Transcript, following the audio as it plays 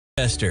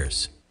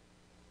investors.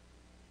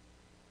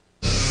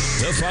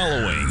 The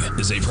following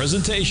is a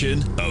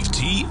presentation of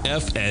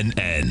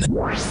TFNN.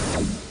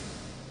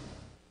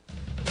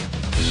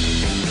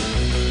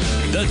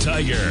 The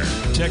Tiger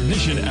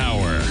Technician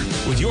Hour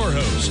with your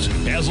host,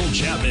 Basil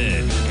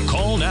Chapman.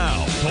 Call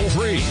now, toll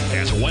free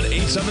at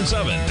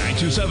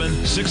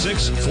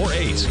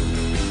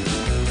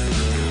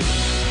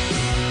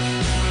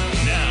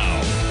 1-877-927-6648.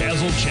 Now,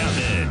 Basil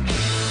Chapman.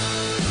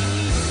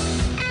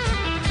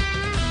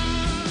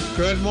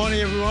 Good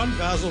morning, everyone.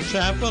 Basil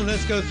Chapman.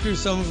 Let's go through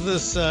some of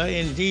this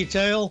in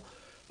detail.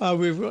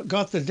 We've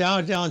got the Dow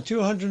down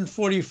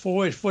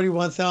 244 at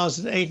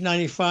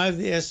 41,895.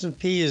 The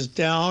S&P is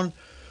down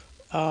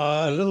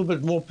a little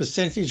bit more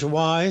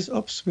percentage-wise.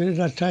 Oops, where did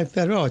I type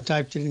that? Oh, I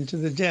typed it into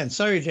the Dan.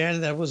 Sorry,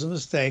 Dan, that was a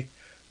mistake.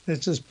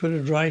 Let's just put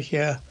it right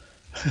here.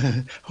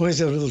 Always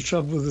have a little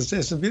trouble with this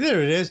S&P.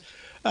 There it is.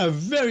 A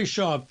very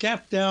sharp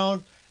gap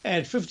down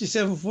at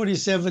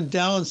 57.47,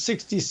 down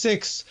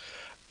 66.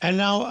 And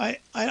now I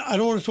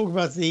don't want to talk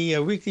about the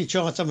weekly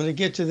charts. I'm going to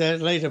get to that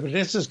later, but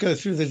let's just go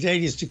through the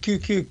dailies to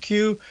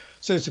QQQ.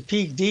 So it's a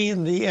peak D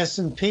in the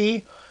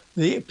S&P,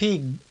 the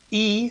peak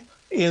E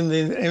in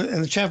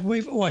the Chapman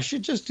wave. Oh, I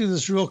should just do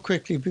this real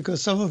quickly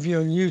because some of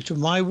you are new to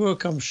my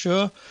work, I'm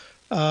sure.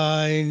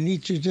 I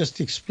need to just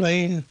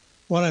explain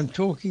what I'm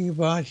talking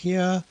about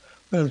here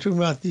when I'm talking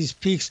about these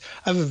peaks.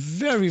 I have a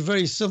very,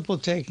 very simple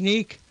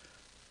technique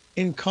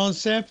in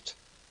concept.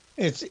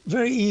 It's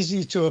very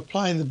easy to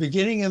apply in the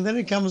beginning, and then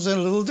it comes in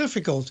a little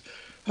difficult.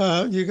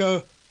 You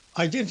go,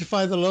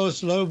 identify the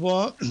lowest low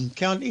bar,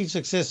 count each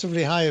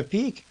successively higher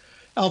peak,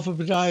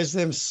 alphabetize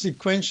them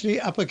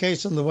sequentially,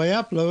 uppercase on the way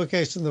up,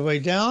 lowercase on the way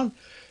down.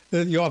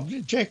 Your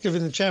objective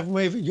in the Chapman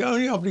wave, your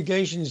only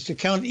obligation is to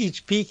count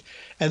each peak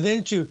and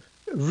then to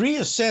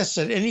reassess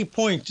at any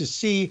point to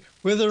see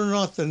whether or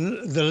not the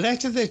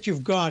letter that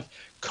you've got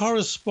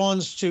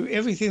corresponds to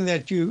everything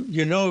that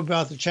you know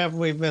about the Chapman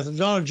wave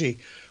methodology.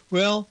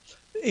 Well,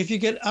 if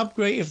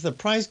the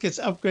price gets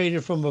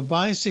upgraded from a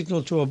buy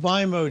signal to a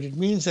buy mode, it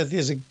means that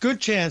there's a good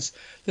chance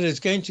that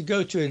it's going to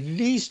go to at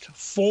least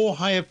 4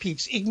 higher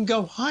peaks. It can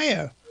go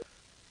higher,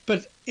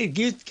 but it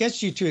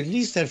gets you to at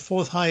least that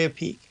 4th higher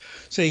peak.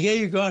 So here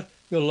you got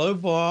your low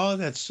bar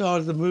that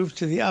started the move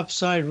to the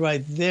upside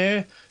right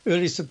there,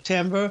 early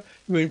September.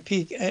 We're in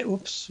peak.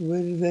 Oops, where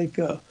did that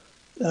go?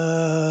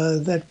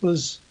 That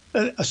was,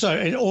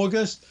 in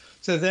August.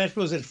 So that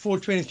was at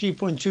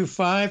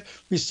 423.25.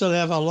 We still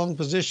have our long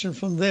position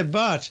from there,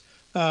 but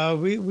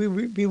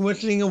we've been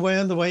whittling away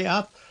on the way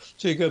up.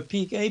 So you go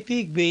peak A,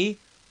 peak B,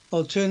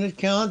 alternate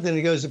count, then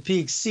it goes to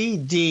peak C,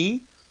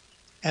 D,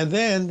 and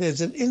then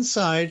there's an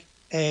inside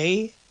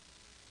A,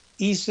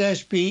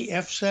 E/B,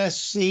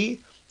 F/C,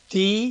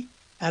 D,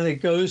 and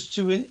it goes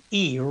to an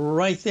E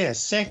right there.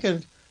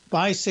 Second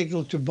buy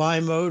signal to buy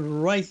mode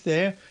right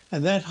there,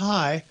 and that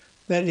high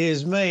that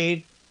is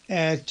made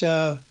at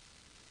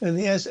in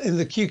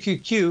the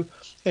QQQ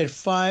at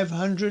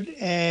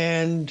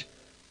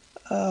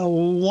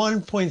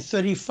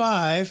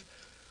 501.35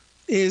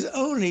 is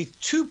only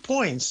 2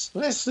 points,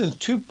 less than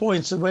 2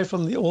 points away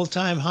from the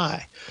all-time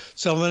high.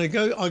 So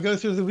I'll go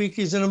through the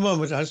weeklies in a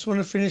moment. I just want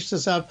to finish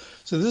this up.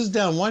 So this is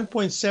down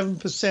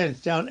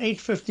 1.7%, down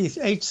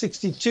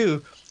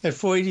 862 at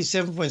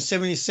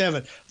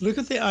 487.77. Look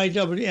at the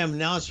IWM.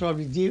 Now it's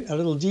probably a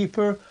little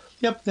deeper.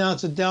 Yep, now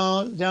it's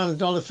down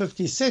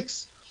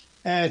 $1.56.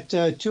 At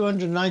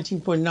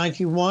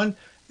 219.91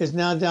 is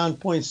now down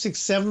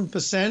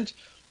 0.67%,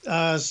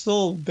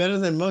 still better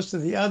than most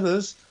of the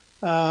others.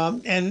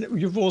 And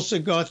you've also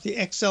got the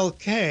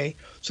XLK.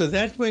 So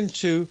that went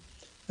to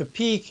the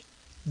peak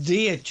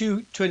D at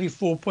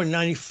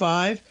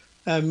 224.95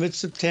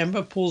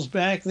 mid-September, pulls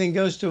back, then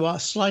goes to a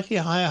slightly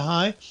higher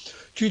high,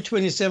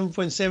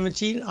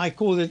 227.17. I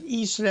call it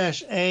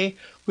E/A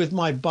with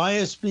my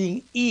bias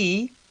being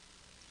E.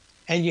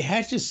 And you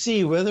had to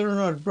see whether or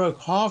not it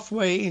broke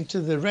halfway into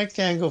the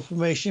rectangle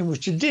formation,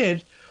 which it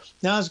did.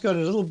 Now it's got a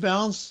little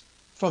bounce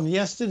from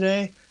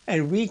yesterday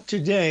and week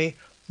today.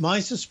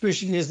 My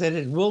suspicion is that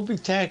it will be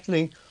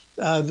tackling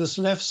this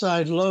left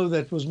side low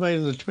that was made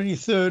on the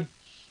 23rd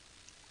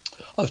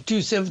of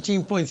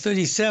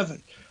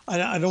 217.37.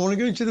 I don't want to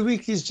go into the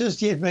weeklies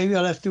just yet. Maybe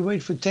I'll have to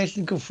wait for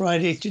Technical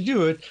Friday to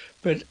do it.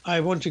 But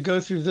I want to go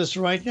through this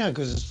right now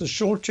because it's the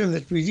short term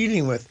that we're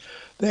dealing with.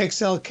 The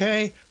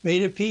XLK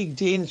made a peak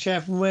D in the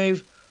Chapman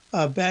wave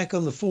back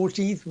on the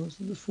 14th. Was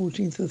it the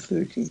 14th or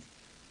 13th?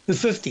 The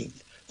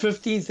 15th.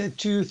 15th at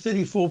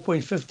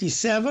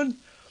 234.57.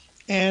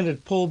 And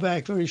it pulled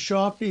back very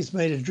sharply. It's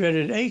made a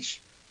dreaded H,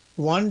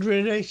 one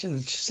dreaded H, and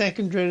a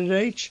second dreaded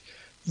H.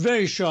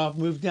 Very sharp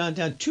move down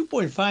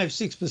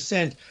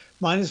 2.56%,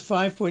 minus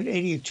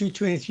 5.80 at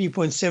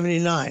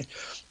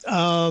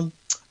 223.79.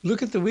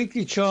 Look at the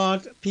weekly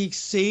chart, peak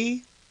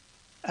C.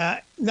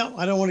 No,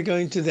 I don't want to go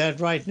into that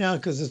right now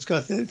because it's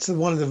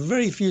one of the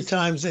very few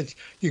times that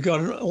you got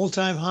an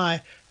all-time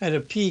high at a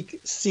peak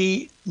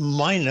C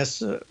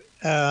minus. I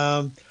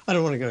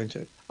don't want to go into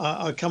it.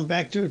 I'll come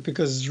back to it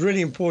because it's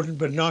really important,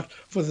 but not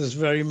for this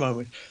very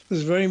moment.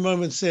 This very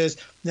moment says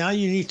now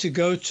you need to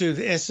go to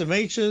the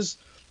SMHs.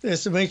 The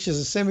SMHs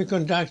are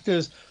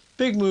semiconductors.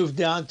 Big move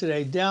down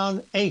today,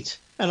 down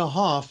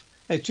 8.5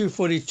 at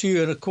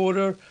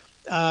 242.25.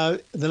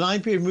 The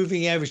 9-period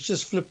moving average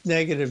just flipped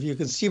negative. You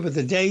can see, but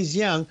the day's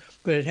young,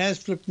 but it has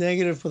flipped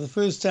negative for the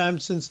first time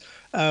since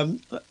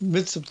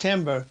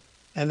mid-September,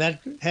 and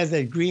that had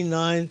that green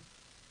line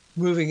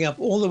moving up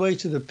all the way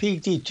to the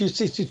peak D,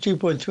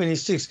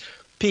 262.26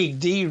 peak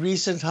D,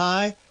 recent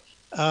high,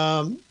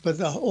 but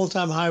the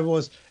all-time high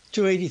was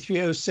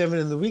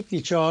 283.07 in the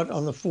weekly chart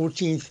on the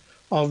 14th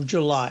of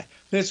July.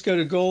 Let's go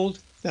to gold.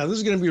 Now, this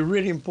is going to be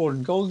really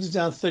important. Gold is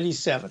down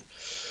 37.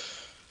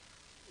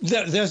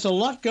 There's a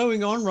lot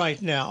going on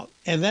right now,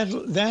 and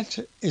that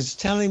is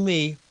telling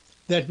me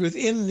that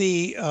within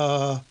the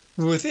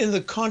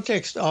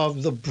context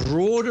of the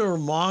broader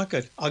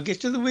market, I'll get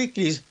to the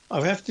weeklies.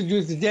 I'll have to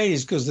do the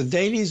dailies because the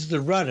dailies are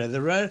the rudder.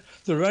 The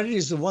rudder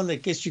is the one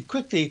that gets you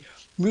quickly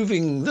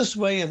moving this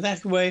way and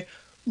that way.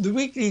 The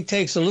weekly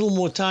takes a little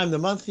more time. The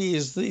monthly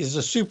is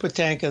a super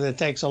tanker that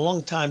takes a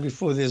long time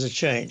before there's a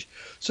change.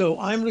 So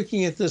I'm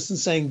looking at this and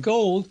saying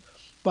gold,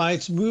 by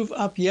its move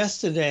up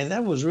yesterday, and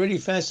that was really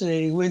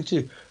fascinating, went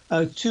to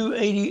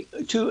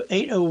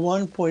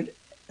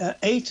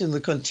 801.8 in the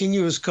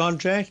continuous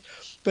contract,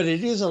 but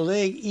it is a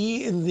leg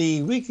E in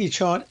the weekly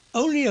chart,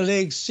 only a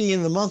leg C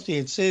in the monthly.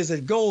 It says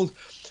that gold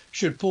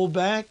should pull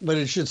back, but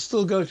it should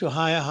still go to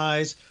higher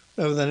highs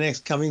over the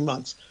next coming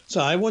months. So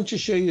I want to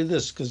show you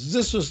this because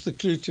this was the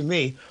clue to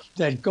me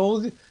that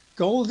gold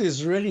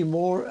is really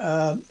more,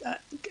 I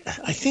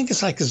think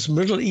it's like this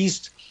Middle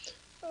East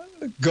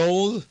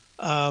gold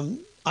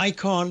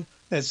icon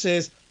that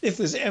says if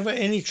there's ever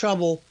any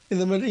trouble in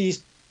the Middle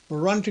East,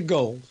 run to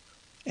gold.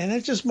 And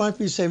it just might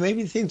be say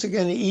maybe things are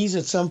going to ease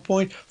at some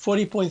point.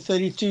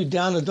 40.32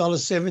 down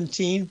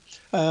 $1.17.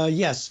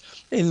 Yes,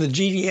 in the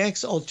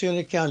GDX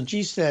alternate count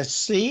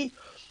G/C,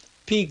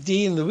 peak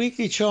D in the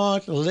weekly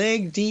chart,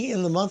 leg D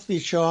in the monthly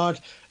chart.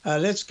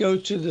 Let's go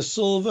to the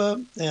silver,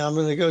 and I'm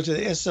going to go to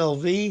the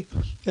SLV.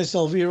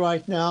 SLV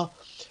right now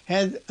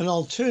had an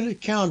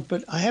alternate count,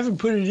 but I haven't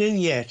put it in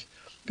yet,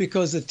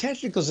 because the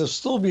technicals have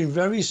still been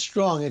very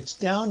strong. It's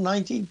down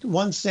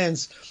 91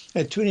 cents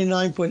at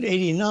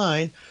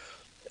 29.89.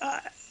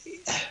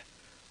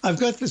 I've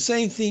got the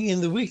same thing in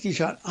the weekly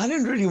chart. I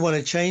don't really want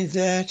to change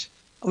that.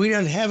 We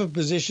don't have a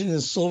position in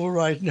silver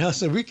right now,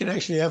 so we can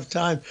actually have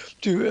time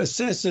to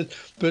assess it.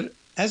 But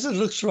as it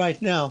looks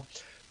right now,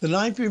 the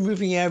 9-period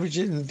moving average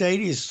in the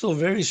daily is still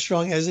very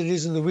strong, as it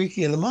is in the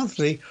weekly and the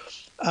monthly.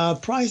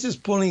 Price is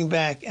pulling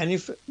back, and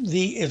if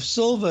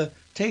silver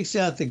takes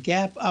out the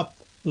gap up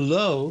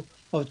low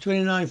of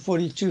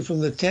 29.42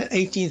 from the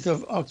 18th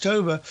of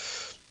October,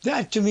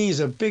 that to me is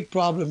a big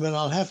problem, and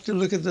I'll have to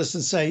look at this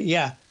and say,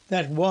 yeah,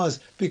 that was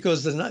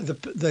because the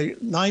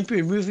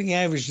 9-period moving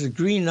average, the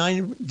green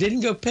 9, didn't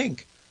go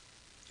pink.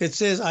 It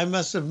says I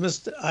must have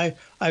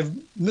I've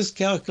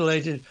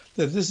miscalculated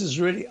that this is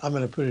really, I'm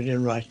going to put it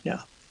in right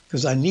now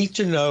because I need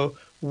to know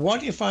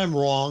what if I'm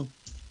wrong,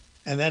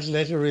 and that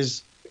letter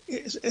is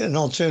an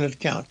alternate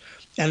count.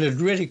 And it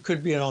really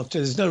could be an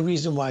alternate. There's no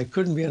reason why it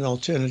couldn't be an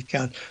alternate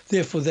count.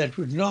 Therefore, that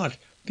would not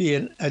be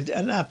an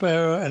up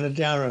arrow and a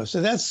down arrow. So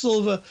that's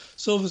silver.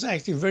 Silver's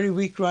acting very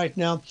weak right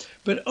now.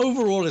 But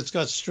overall, it's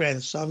got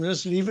strength. So I'm going to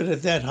just leave it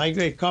at that.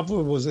 High-grade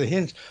copper was a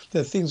hint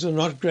that things are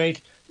not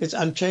great. It's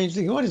unchanged.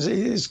 What is it?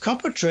 Is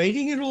copper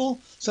trading at all?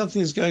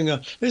 Something's going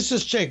on. Let's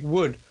just check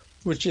wood,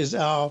 which is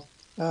our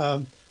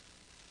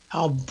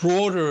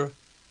broader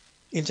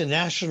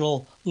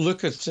international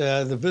look at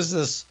the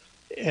business.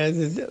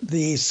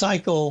 The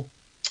cycle,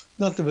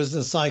 not the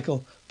business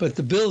cycle, but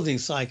the building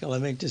cycle, I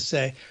meant to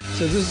say.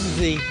 So this is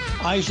the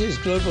iShares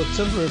Global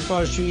Timber and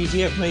Forestry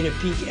ETF, made a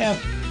peak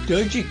F.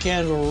 Doji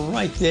candle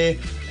right there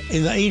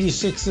in the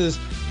 86s,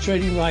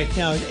 trading right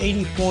now at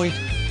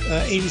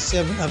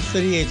 80.87, up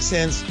 38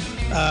 cents.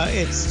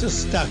 It's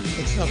just stuck.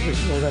 It's not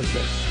looking all that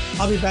good.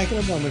 I'll be back in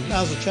a moment.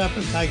 Basil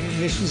Chapman, Tiger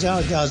Ignitions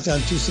Hour, Dow's down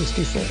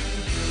 264.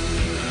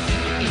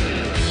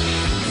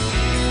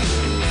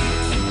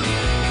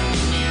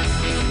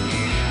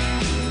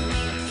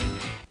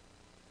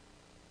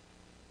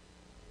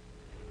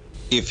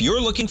 If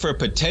you're looking for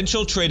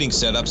potential trading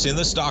setups in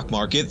the stock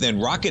market, then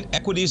Rocket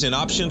Equities and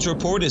Options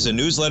Report is a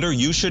newsletter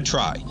you should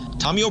try.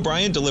 Tommy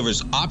O'Brien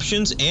delivers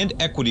options and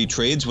equity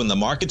trades when the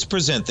markets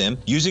present them,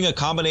 using a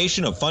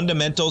combination of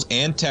fundamentals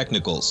and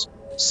technicals.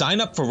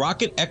 Sign up for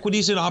Rocket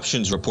Equities and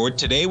Options Report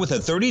today with a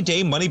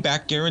 30-day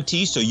money-back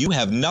guarantee, so you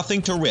have nothing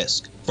to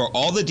risk. For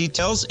all the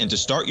details and to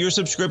start your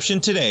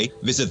subscription today,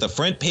 visit the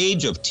front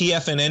page of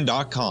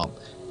TFNN.com.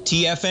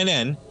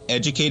 TFNN,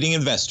 educating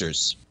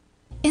investors.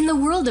 In the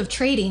world of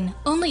trading,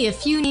 only a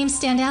few names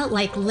stand out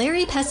like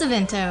Larry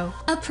Pesavento.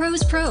 A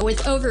pro's pro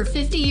with over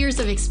 50 years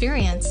of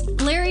experience,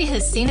 Larry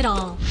has seen it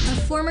all. A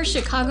former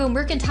Chicago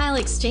Mercantile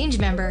Exchange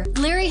member,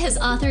 Larry has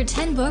authored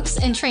 10 books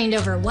and trained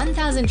over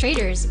 1,000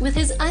 traders with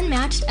his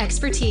unmatched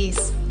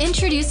expertise.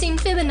 Introducing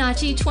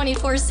Fibonacci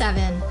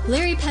 24/7,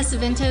 Larry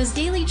Pesavento's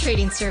daily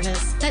trading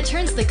service that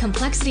turns the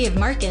complexity of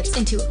markets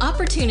into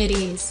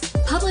opportunities.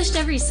 Published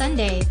every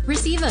Sunday,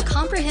 receive a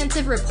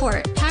comprehensive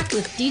report packed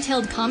with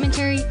detailed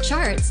commentary,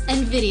 charts,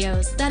 and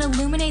videos that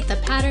illuminate the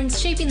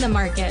patterns shaping the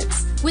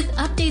markets, with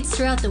updates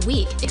throughout the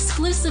week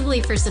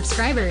exclusively for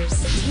subscribers.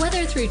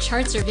 Whether through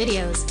charts or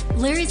videos,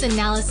 Larry's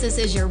analysis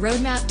is your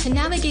roadmap to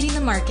navigating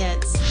the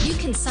markets. You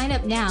can sign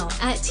up now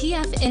at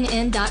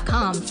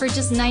TFNN.com for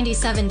just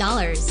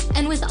 $97.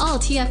 And with all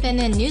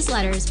TFNN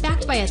newsletters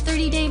backed by a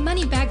 30-day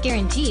money-back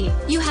guarantee,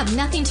 you have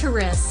nothing to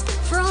risk.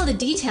 For all the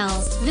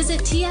details,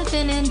 visit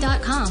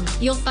TFNN.com.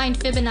 You'll find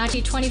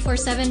Fibonacci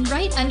 24/7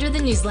 right under the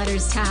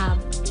newsletters tab.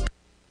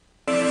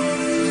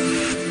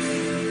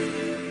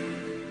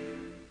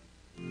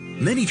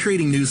 Many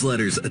trading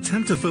newsletters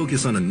attempt to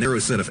focus on a narrow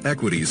set of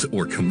equities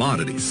or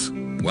commodities.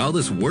 While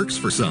this works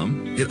for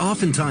some, it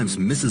oftentimes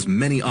misses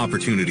many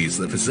opportunities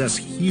that possess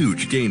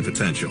huge gain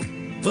potential.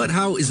 But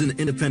how is an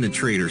independent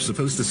trader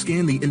supposed to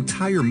scan the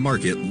entire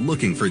market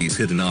looking for these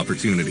hidden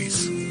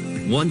opportunities?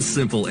 One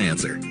simple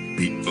answer: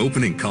 the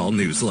opening call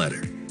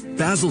newsletter.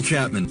 Basil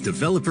Chapman,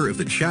 developer of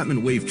the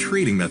Chapman Wave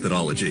trading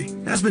methodology,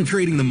 has been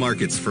trading the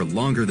markets for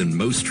longer than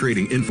most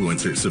trading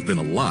influencers have been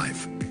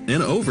alive.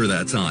 And over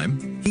that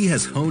time, he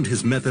has honed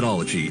his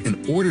methodology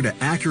in order to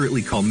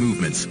accurately call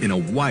movements in a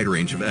wide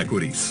range of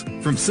equities,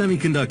 from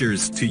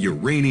semiconductors to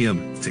uranium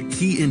to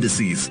key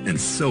indices and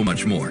so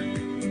much more.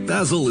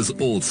 Basil is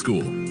old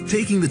school,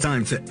 taking the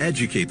time to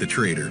educate the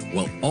trader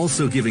while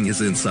also giving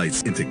his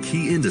insights into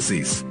key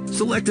indices,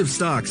 selective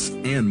stocks,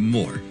 and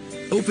more.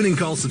 Opening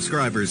call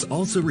subscribers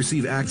also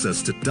receive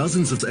access to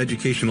dozens of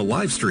educational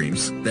live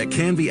streams that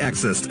can be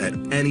accessed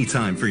at any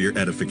time for your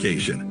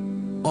edification.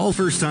 All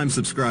first-time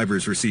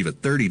subscribers receive a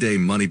 30-day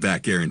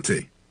money-back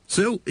guarantee.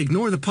 So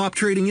ignore the pop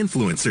trading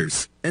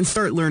influencers and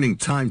start learning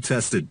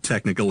time-tested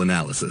technical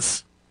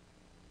analysis.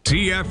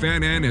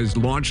 TFNN has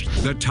launched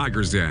the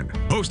Tiger's Den,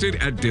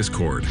 hosted at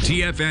Discord.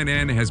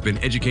 TFNN has been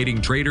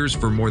educating traders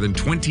for more than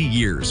 20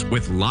 years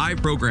with live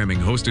programming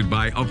hosted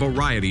by a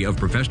variety of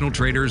professional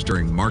traders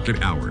during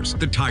market hours.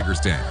 The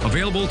Tiger's Den,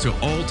 available to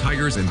all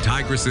tigers and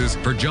tigresses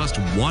for just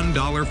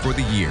 $1 for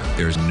the year.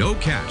 There's no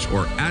catch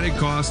or added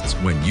costs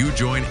when you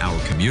join our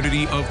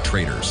community of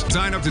traders.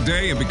 Sign up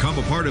today and become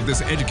a part of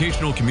this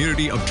educational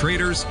community of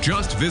traders.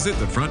 Just visit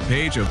the front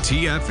page of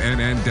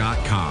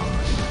TFNN.com.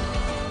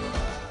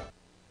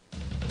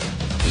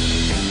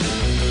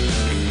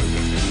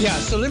 Yeah,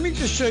 so let me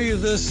just show you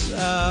this.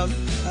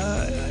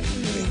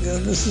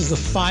 This is the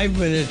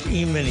 5-minute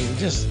e-mini.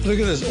 Just look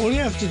at this. All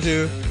you have to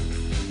do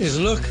is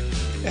look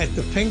at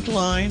the pink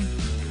line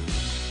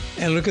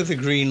and look at the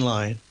green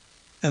line,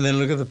 and then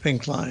look at the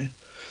pink line.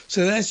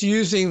 So that's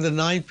using the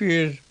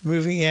 9-period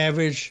moving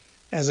average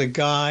as a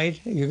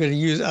guide. You're going to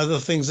use other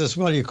things as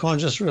well. You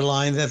can't just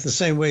rely on that the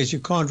same way as you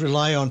can't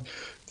rely on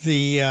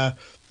the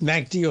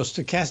MACD or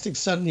stochastic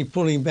suddenly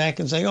pulling back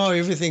and saying, oh,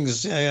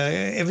 everything's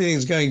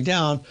going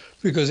down,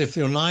 because if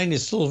your 9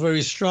 is still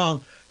very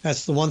strong,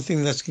 that's the one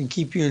thing that can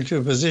keep you into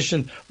a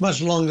position much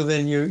longer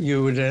than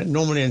you would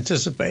normally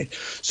anticipate.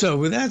 So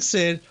with that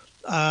said,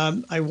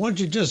 I want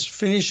to just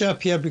finish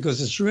up here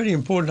because it's really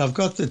important. I've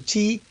got the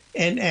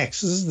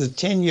TNX. This is the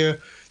 10-year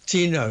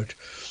T-note.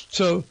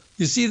 So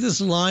you see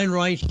this line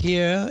right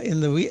here in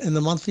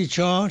the monthly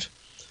chart?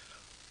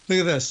 Look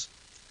at this.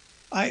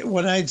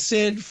 What I'd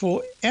said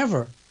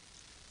forever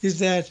is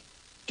that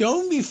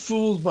don't be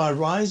fooled by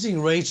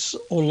rising rates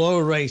or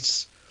lower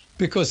rates,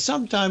 because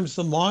sometimes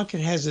the market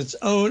has its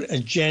own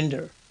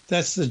agenda.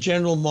 That's the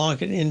general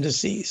market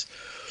indices.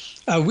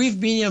 We've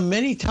been here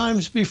many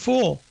times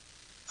before.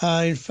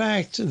 In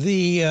fact,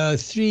 the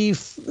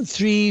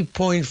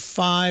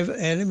 3.5,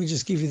 and let me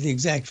just give you the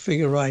exact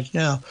figure right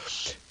now.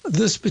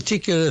 This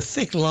particular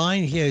thick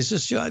line here is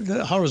just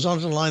the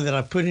horizontal line that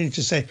I put in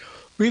to say,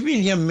 we've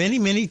been here many,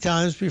 many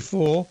times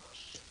before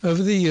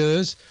over the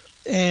years,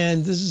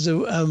 and this is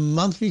a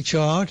monthly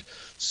chart.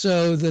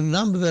 So the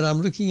number that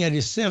I'm looking at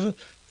is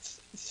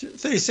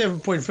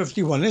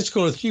 37.51. Let's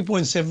call it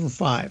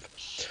 3.75.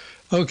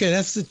 Okay,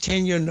 that's the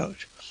 10-year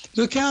note.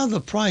 Look how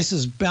the price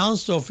has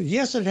bounced off.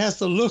 Yes, it has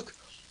the look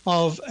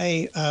of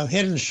a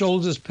head and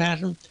shoulders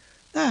pattern.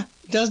 It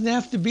doesn't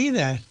have to be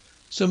that.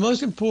 So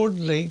most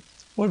importantly,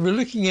 what we're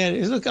looking at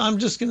is, look, I'm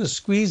just going to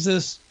squeeze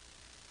this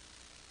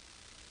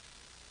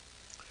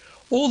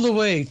all the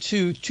way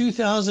to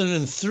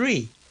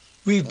 2003.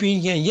 We've been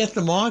here, yet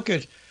the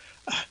market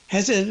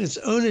has its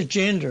own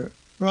agenda,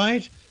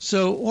 right?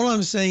 So all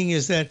I'm saying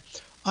is that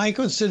I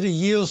consider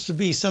yields to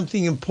be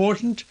something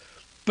important,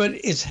 but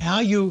it's how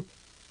you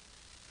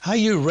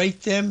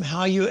rate them,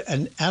 how you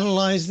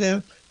analyze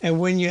them, and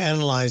when you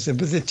analyze them.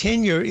 But the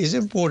 10-year is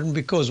important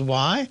because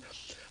why?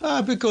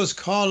 because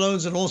car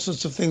loans and all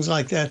sorts of things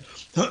like that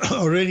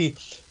already,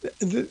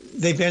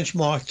 they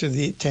benchmark to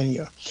the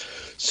 10-year.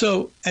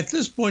 So at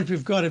this point,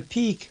 we've got a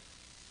peak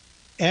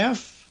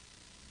F.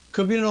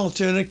 Could be an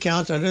alternate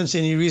count. I don't see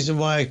any reason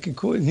why I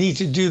need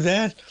to do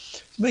that.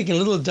 Making a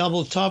little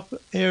double top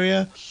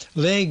area.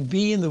 Leg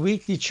B in the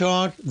weekly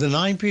chart. The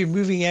 9-period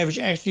moving average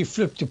actually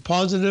flipped to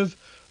positive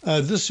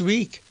this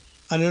week.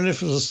 I don't know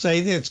if it'll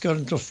stay there. It's got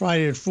until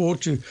Friday at 4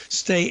 to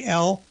stay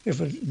L.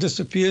 If it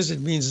disappears,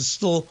 it means it's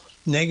still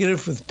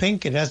negative with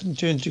pink. It hasn't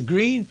turned to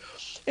green.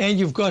 And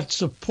you've got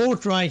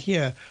support right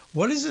here.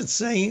 What is it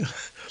saying?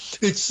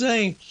 It's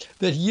saying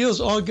that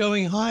yields are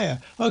going higher.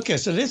 Okay,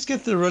 so let's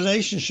get the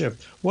relationship.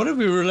 What are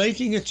we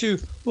relating it to?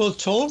 Well,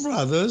 Toll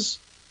Brothers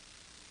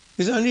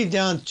is only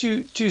down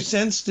 2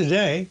 cents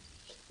today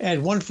at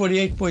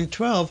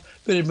 148.12,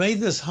 but it made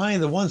this high in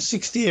the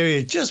 160 area.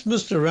 It just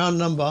missed a round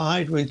number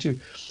high. It went to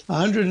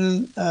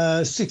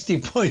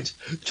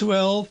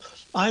 160.12.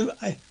 I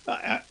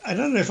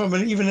don't know if I'm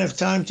going to even have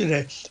time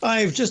today.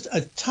 I have just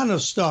a ton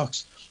of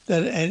stocks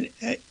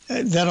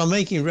that are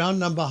making round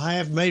number high.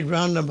 Have made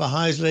round number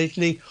highs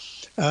lately,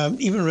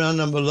 even round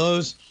number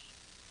lows.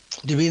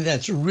 To me,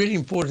 that's really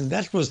important.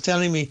 That was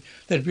telling me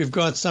that we've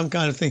got some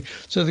kind of thing.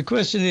 So the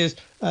question is,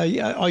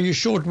 are you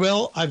short?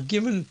 Well,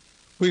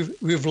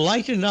 we've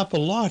lightened up a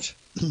lot.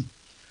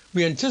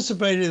 We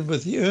anticipated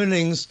with the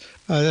earnings.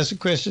 That's a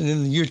question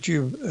in the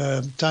YouTube,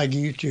 Tiger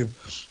YouTube.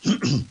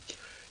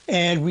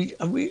 And we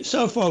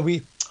so far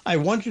I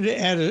wanted to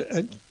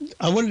add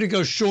I wanted to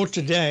go short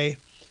today.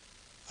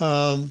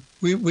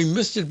 We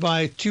missed it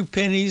by 2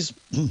 pennies.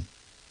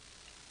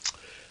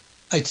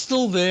 It's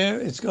still there.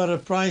 It's got a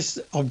price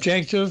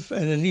objective,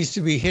 and it needs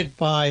to be hit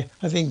by,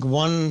 I think,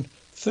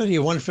 130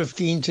 or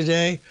 115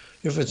 today.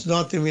 If it's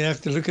not, then we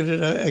have to look at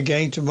it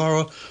again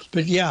tomorrow.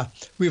 But yeah,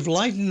 we've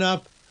lightened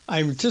up.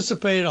 I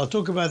anticipate, I'll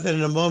talk about that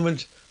in a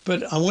moment,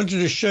 but I wanted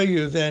to show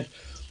you that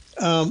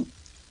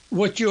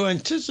what your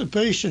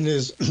anticipation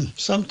is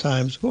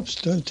sometimes, whoops,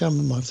 don't tell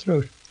me my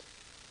throat.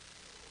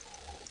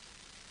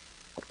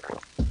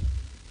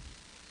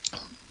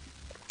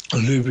 I'll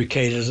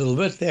lubricate it a little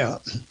bit there.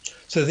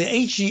 So the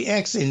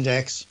HGX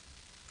index,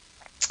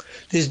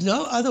 there's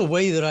no other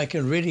way that I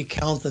can really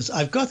count this.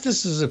 I've got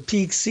this as a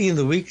peak C in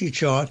the weekly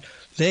chart,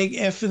 leg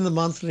F in the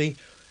monthly,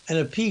 and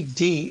a peak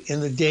D in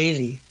the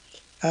daily,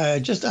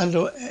 just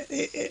under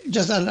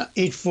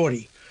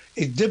 840.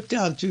 It dipped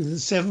down to the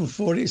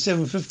 740,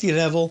 750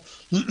 level.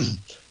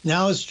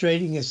 Now it's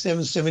trading at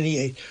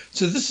 778.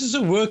 So this is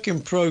a work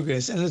in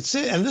progress, and this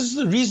is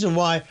the reason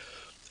why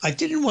I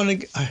didn't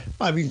want to.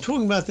 I've been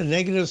talking about the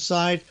negative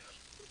side.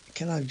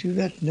 Can I do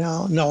that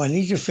now? No, I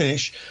need to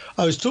finish.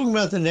 I was talking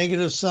about the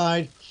negative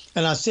side,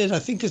 and I said I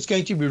think it's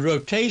going to be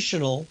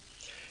rotational.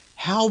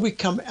 How we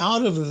come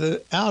out of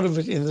it by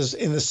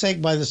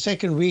the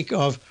second week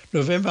of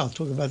November, I'll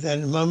talk about that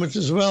in a moment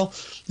as well,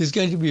 is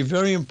going to be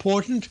very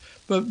important.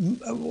 But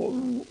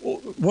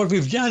what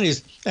we've done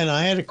is, and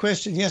I had a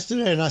question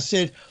yesterday, and I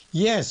said,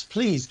 yes,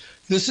 please,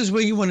 this is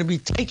where you want to be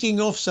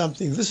taking off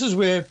something. This is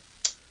where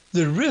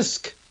the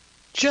risk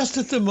just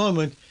at the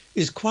moment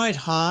is quite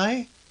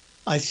high.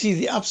 I see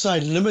the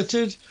upside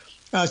limited.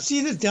 I see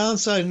the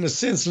downside in a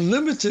sense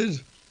limited,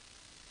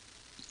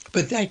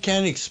 but that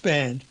can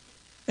expand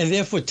and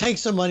therefore take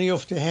some money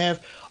off to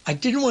have. I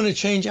didn't want to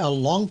change our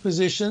long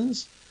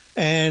positions,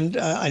 and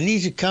I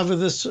need to cover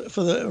this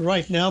for the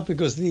right now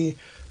because the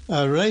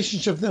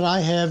relationship that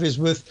I have is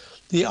with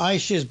the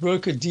iShares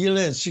broker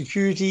dealer and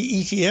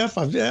security ETF.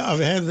 I've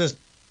had this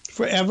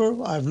forever.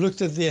 I've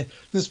looked at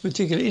this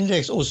particular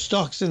index or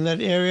stocks in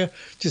that area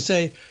to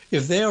say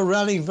if they are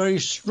rallying very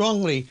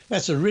strongly,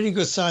 that's a really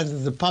good sign that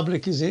the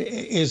public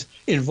is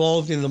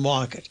involved in the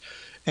market.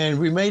 And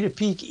we made a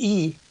peak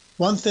E,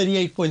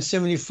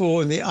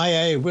 138.74 in the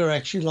IA. We're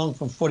actually long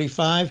from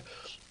 45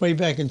 way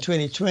back in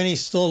 2020,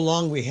 still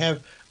long. We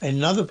have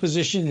another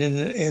position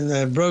in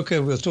the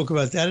broker. We'll talk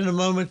about that in a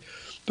moment.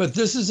 But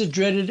this is a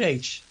dreaded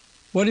H.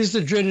 What is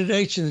the dreaded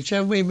H in the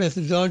Chapman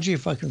methodology?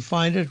 If I can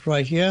find it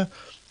right here.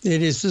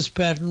 It is this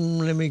pattern.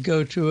 Let me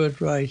go to it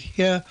right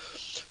here.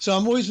 So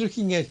I'm always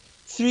looking at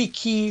 3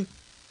 key,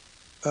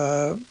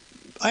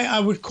 I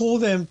would call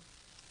them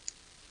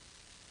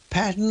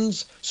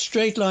patterns: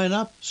 straight line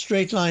up,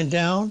 straight line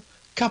down,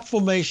 cup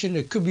formation.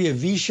 It could be a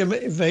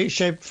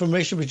V-shaped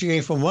formation, but you're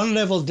going from one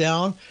level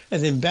down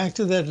and then back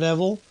to that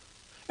level,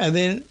 and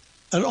then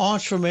an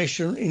arch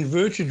formation,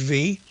 inverted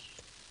V,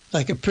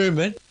 like a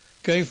pyramid,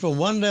 going from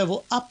one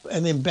level up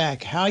and then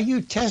back. How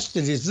you test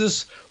it is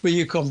this, where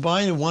you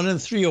combine 1 and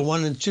 3 or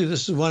 1 and 2.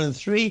 This is 1 and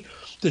 3.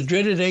 The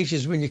dreaded H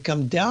is when you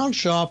come down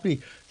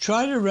sharply,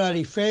 try to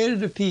rally, fail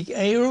to peak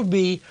A or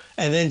B,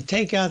 and then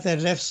take out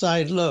that left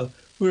side low.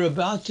 We're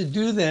about to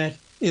do that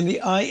in the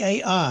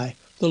IAI.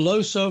 The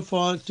low so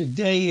far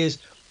today is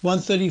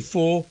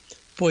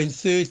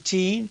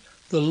 134.13.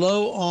 The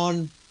low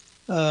on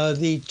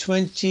the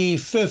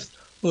 25th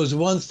was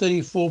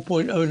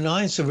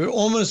 134.09. So we're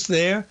almost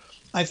there.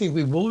 I think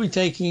we will be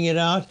taking it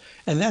out,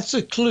 and that's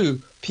a clue.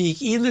 Peak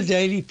E in the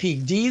daily,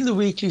 peak D in the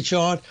weekly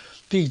chart,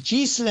 peak.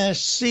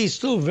 G/C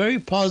still very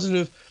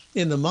positive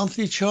in the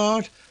monthly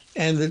chart,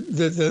 and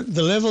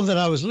the level that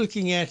I was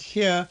looking at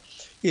here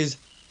is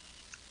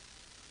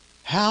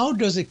how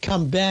does it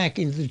come back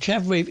into the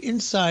Chapman Wave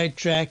inside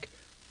track?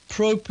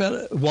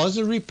 Was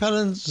a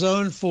repellent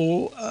zone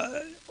for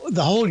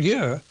the whole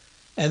year,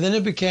 and then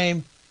it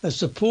became a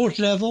support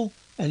level,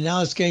 and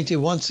now it's going to,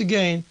 once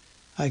again,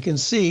 I can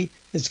see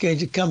it's going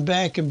to come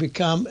back and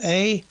become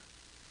a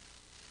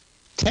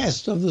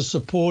test of the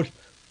support,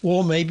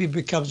 or maybe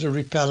becomes a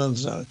repellent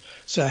zone.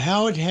 So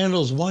how it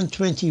handles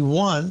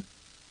 121,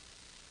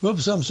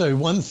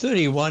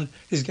 131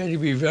 is going to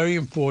be very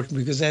important,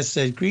 because that's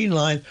that green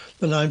line,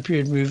 the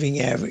 9-period moving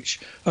average.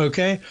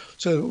 Okay,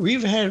 so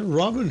we've had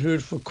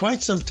Robinhood for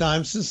quite some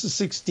time, since the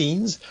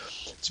 16s.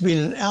 It's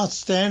been an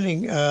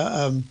outstanding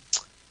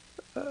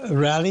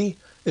rally.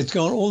 It's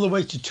gone all the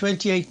way to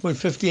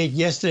 28.58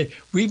 yesterday.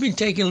 We've been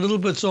taking little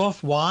bits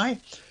off. Why?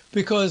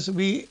 Because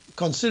we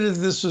considered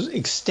this was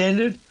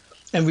extended,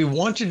 and we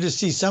wanted to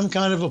see some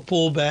kind of a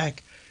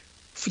pullback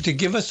to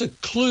give us a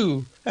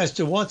clue as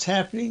to what's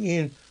happening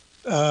in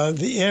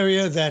the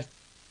area that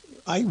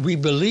I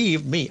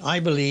believe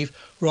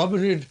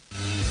Robinhood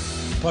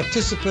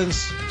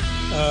participants,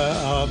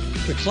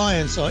 the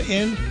clients are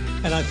in,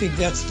 and I think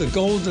that's the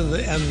gold and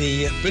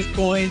the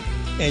Bitcoin.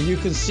 And you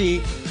can see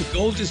the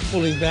gold is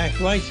pulling back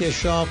right here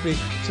sharply.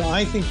 So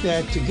I think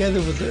that together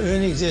with the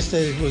earnings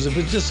yesterday, it was a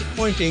bit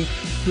disappointing.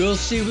 We'll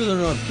see whether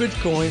or not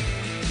Bitcoin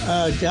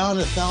down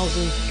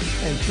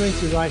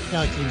 1,020 right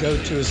now can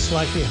go to a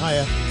slightly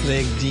higher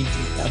leg deep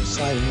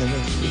upside in the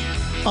next week.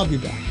 I'll be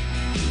back.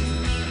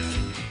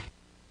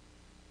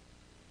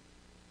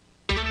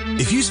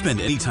 If you spend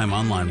any time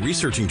online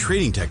researching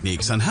trading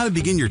techniques on how to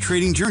begin your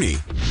trading journey,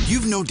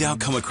 you've no doubt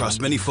come across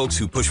many folks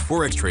who push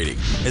Forex trading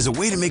as a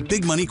way to make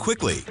big money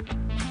quickly.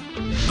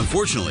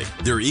 Unfortunately,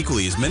 there are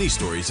equally as many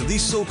stories of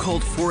these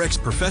so-called Forex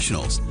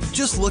professionals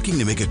just looking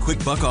to make a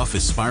quick buck off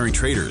aspiring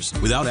traders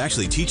without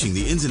actually teaching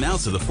the ins and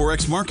outs of the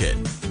Forex market.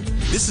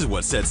 This is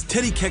what sets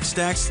Teddy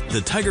Keckstad's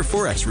The Tiger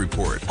Forex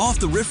Report off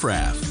the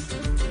riffraff.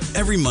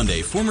 Every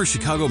Monday, former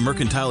Chicago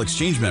Mercantile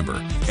Exchange member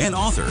and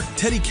author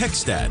Teddy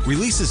Keckstad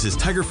releases his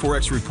Tiger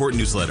Forex Report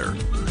newsletter,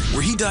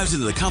 where he dives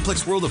into the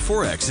complex world of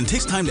Forex and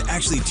takes time to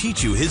actually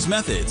teach you his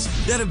methods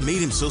that have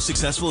made him so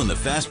successful in the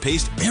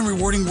fast-paced and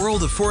rewarding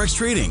world of Forex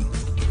trading.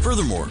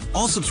 Furthermore,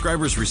 all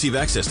subscribers receive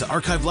access to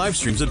archived live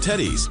streams of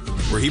Teddy's,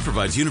 where he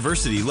provides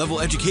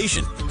university-level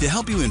education to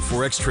help you in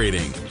Forex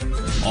trading.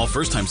 All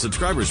first-time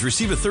subscribers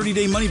receive a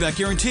 30-day money-back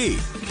guarantee.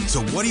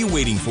 So what are you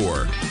waiting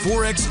for?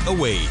 Forex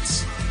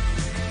awaits.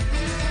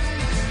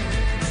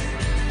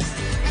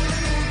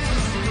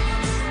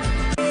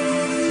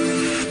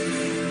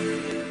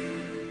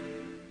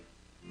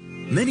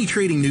 Many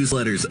trading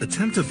newsletters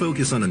attempt to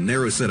focus on a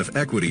narrow set of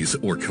equities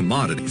or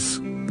commodities.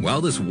 While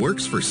this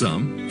works for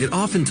some, it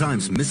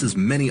oftentimes misses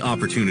many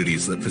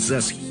opportunities that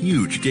possess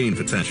huge gain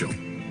potential.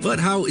 But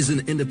how is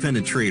an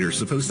independent trader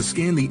supposed to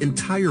scan the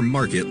entire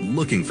market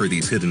looking for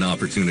these hidden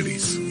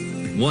opportunities?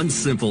 One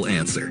simple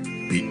answer: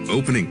 the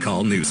opening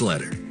call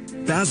newsletter.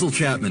 Basil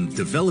Chapman,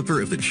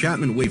 developer of the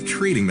Chapman Wave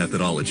trading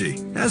methodology,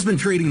 has been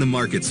trading the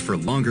markets for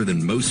longer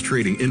than most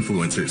trading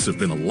influencers have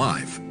been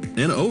alive.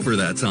 And over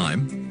that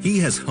time, he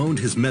has honed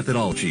his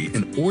methodology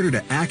in order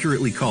to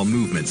accurately call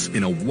movements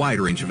in a wide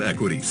range of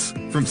equities,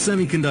 from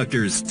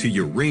semiconductors to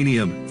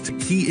uranium to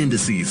key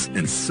indices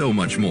and so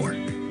much more.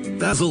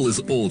 Basil is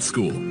old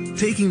school,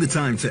 taking the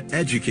time to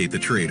educate the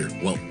trader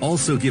while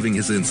also giving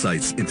his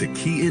insights into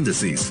key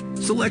indices,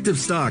 selective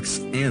stocks,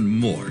 and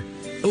more.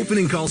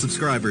 Opening call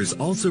subscribers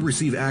also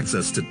receive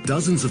access to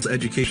dozens of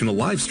educational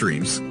live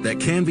streams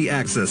that can be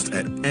accessed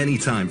at any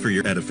time for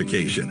your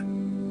edification.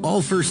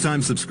 All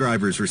first-time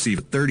subscribers receive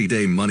a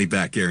 30-day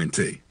money-back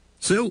guarantee.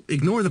 So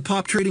ignore the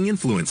pop trading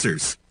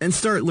influencers and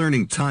start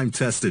learning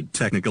time-tested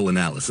technical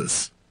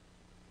analysis.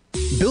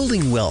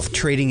 Building wealth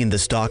trading in the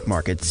stock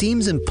market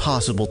seems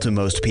impossible to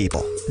most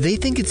people. They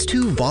think it's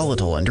too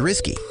volatile and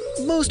risky.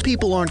 Most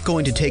people aren't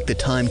going to take the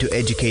time to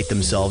educate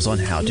themselves on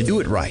how to do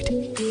it right.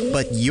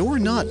 But you're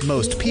not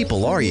most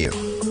people, are you?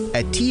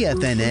 At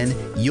TFNN,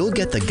 you'll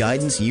get the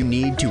guidance you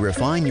need to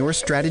refine your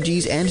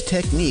strategies and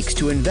techniques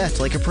to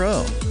invest like a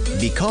pro.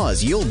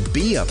 Because you'll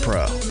be a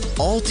pro.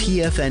 All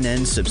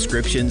TFNN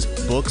subscriptions,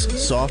 books,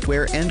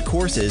 software, and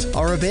courses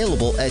are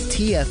available at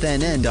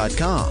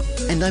TFNN.com.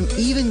 And I'm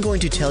even going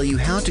to tell you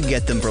how to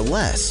get them for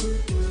less.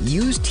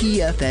 Use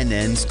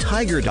TFNN's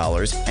Tiger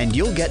Dollars and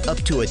you'll get up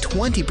to a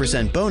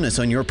 20% bonus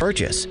on your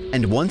purchase.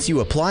 And once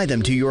you apply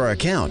them to your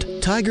account,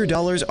 Tiger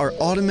Dollars are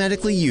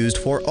automatically used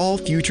for all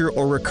future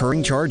or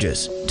recurring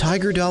charges.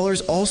 Tiger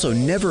Dollars also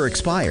never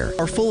expire,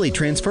 are fully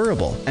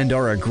transferable, and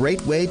are a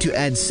great way to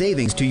add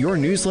savings to your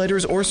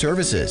newsletters or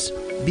services.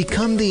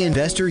 Become the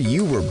investor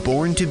you were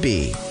born to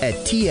be at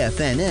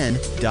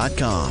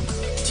TFNN.com.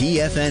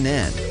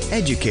 TFNN,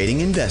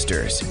 educating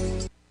investors.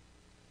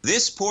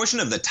 This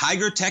portion of the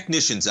Tiger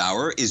Technicians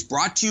Hour is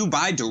brought to you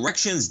by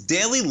Direxion's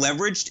daily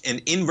leveraged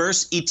and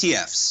inverse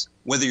ETFs.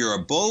 Whether you're a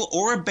bull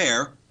or a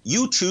bear,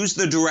 you choose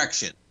the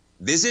direction.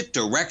 Visit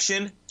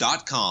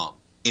Direxion.com.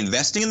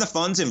 Investing in the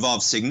funds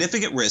involves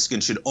significant risk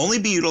and should only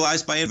be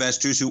utilized by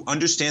investors who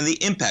understand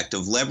the impact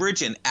of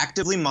leverage and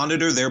actively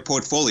monitor their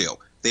portfolio.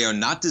 They are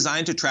not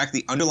designed to track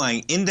the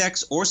underlying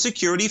index or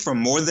security for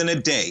more than a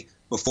day.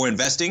 Before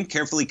investing,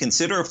 carefully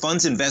consider a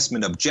fund's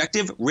investment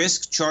objective,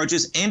 risk,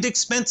 charges, and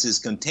expenses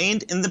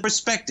contained in the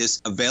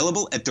prospectus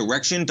available at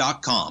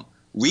Direxion.com.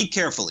 Read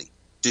carefully.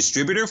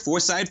 Distributor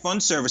Foreside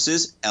Fund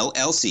Services,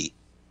 LLC.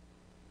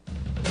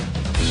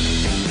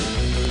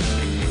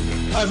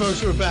 Hi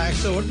folks, we're back.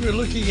 So what we're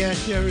looking at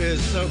here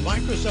is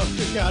Microsoft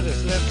took out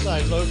its left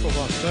side low from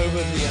October.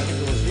 I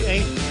think it was the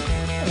 8th,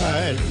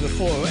 and the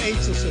 408,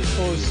 so it's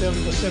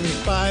 407 to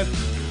 75.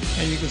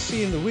 And you can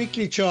see in the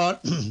weekly chart,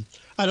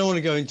 I don't want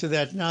to go into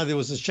that now. There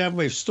was a Chapman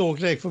wave stalk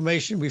leg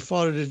formation. We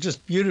followed it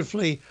just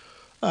beautifully.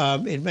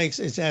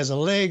 It has a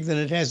leg, then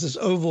it has this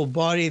oval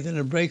body, then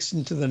it breaks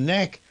into the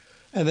neck.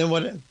 And then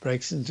what it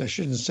breaks into, I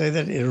shouldn't say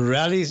that, it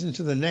rallies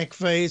into the neck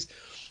phase.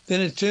 Then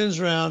it turns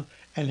around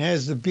and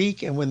has the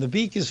beak, and when the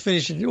beak is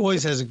finished, it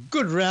always has a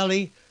good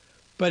rally.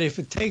 But if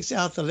it takes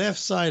out the left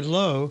side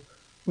low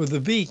with the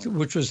beak,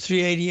 which was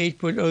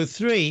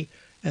 388.03,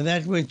 and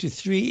that went to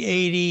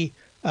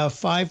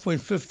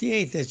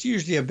 385.58, that's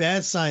usually a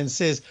bad sign. It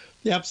says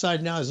the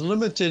upside now is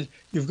limited.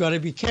 You've got to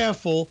be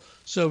careful.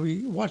 So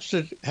we watched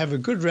it have a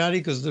good rally,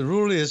 because the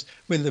rule is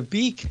when the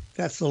beak,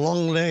 that's the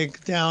long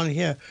leg down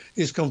here,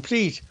 is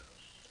complete,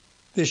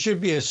 there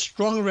should be a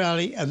strong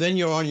rally, and then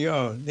you're on your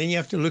own. Then you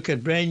have to look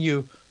at brand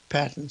new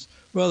patterns.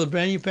 Well, the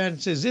brand new pattern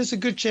says there's a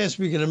good chance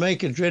we're going to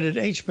make a dreaded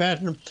H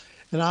pattern,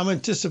 and I'm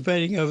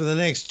anticipating over the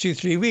next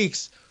 2-3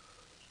 weeks,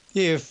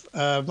 if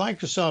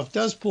Microsoft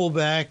does pull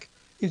back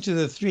into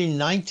the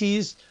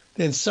 390s,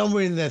 then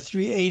somewhere in that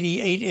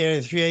 388 area,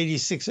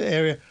 386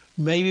 area,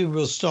 maybe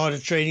we'll start a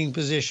trading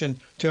position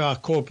to our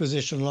core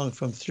position long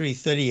from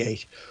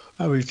 338.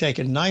 We've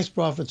taken nice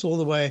profits all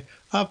the way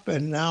up,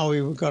 and now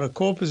we've got a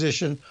core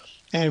position,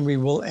 and we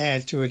will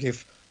add to it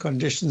if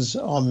conditions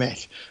are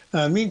met.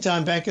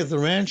 Meantime, back at the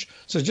ranch,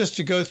 so just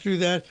to go through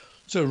that,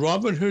 so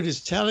Robinhood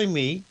is telling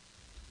me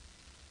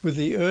with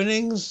the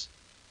earnings,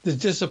 the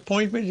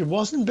disappointment, it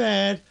wasn't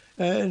bad.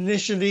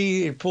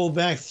 Initially, it pulled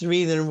back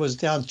 3, then it was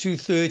down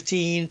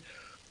 213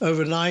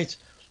 overnight.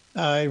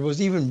 It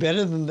was even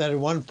better than that at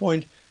one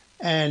point,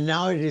 and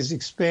now it is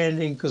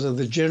expanding because of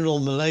the general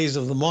malaise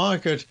of the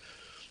market.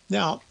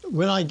 Now,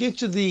 when I get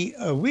to the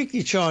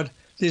weekly chart,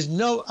 there's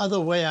no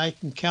other way I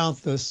can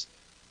count this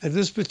at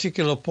this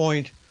particular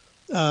point,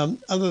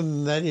 other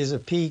than that is a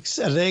peak,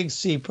 a leg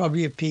C,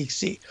 probably a peak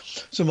C.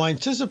 So my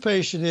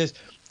anticipation is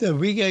that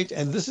we get,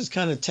 and this is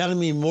kind of telling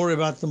me more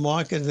about the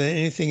market than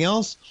anything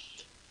else,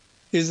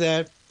 is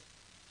that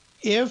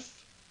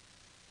if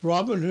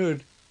Robinhood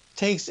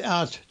takes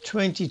out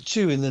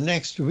 22 in the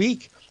next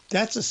week,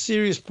 that's a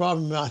serious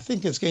problem. I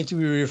think it's going to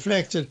be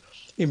reflected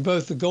in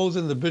both the gold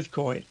and the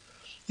Bitcoin.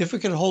 If it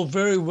can hold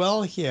very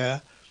well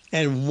here,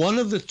 and one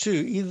of the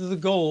two, either the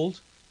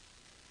gold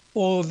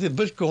or the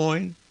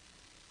Bitcoin,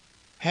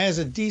 has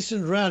a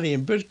decent rally.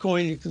 In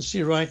Bitcoin, you can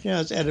see right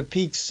now it's at a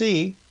peak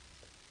C.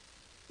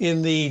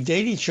 In the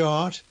daily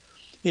chart,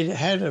 it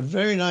had a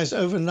very nice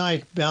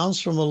overnight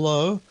bounce from a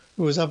low.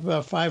 It was up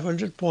about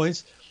 500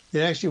 points.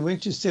 It actually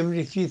went to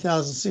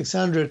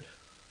 73,600.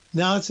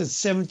 Now it's at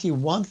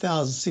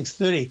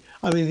 71,630.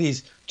 I mean,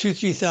 these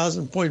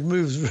 2,000-3,000 point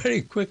moves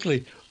very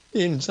quickly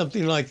in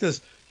something like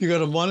this. You've got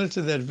to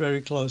monitor that very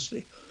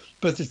closely.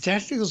 But the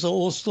technicals are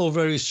all still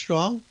very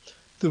strong.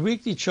 The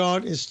weekly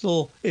chart is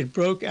still, it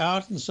broke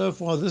out, and so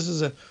far this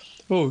is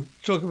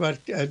talk about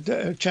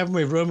a Chapman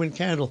wave Roman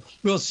candle.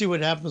 We'll see what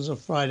happens on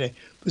Friday.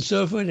 But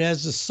so far it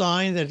has a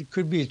sign that it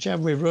could be a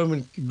Chapman wave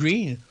Roman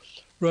green,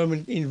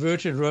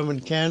 inverted Roman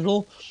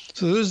candle.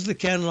 So this is the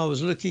candle I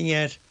was looking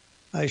at.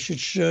 I should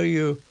show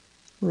you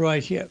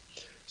right here.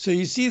 So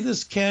you see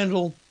this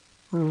candle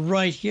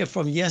right here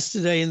from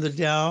yesterday in the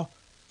Dow.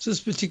 So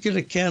this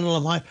particular candle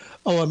I'm high.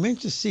 Oh, I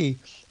meant to see.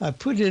 I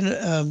put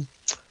in,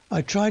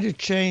 I tried to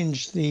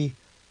change the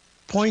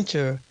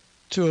pointer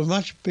to a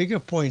much bigger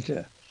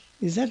pointer.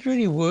 Is that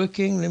really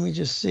working? Let me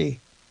just see.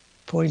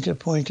 Pointer.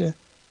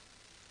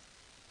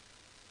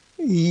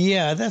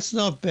 Yeah, that's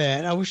not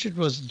bad. I wish it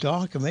was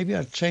darker. Maybe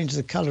I'd change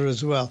the color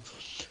as well.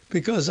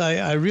 Because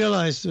I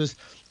realized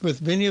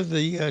with many of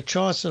the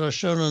charts that are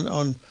shown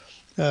on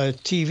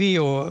TV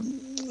or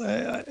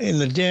in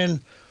the den,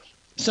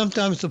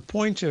 sometimes the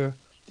pointer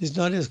is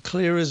not as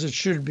clear as it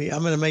should be.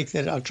 I'm going to make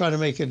that, I'll try to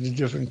make it a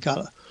different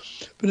color.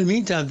 But in the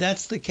meantime,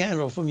 that's the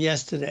candle from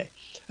yesterday.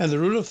 And the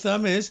rule of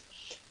thumb is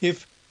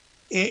if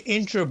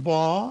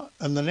intra-bar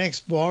and the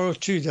next bar or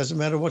two, doesn't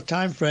matter what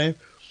time frame,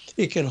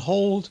 it can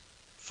hold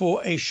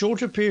for a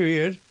shorter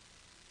period.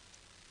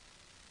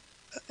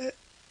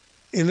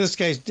 In this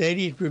case,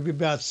 daily, it would be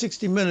about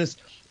 60 minutes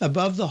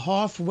above the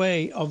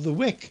halfway of the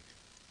wick.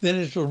 Then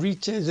it will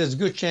retest, there's a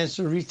good chance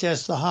to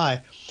retest the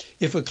high.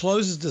 If it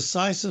closes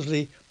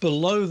decisively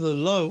below the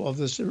low of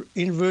this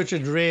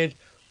inverted red,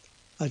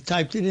 I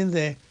typed it in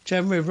there,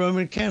 Chapman wave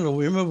Roman candle.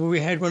 We remember we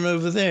had one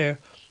over there.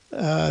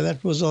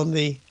 That was on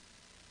the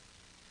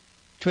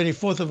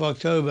 24th of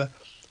October.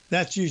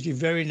 That's usually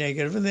very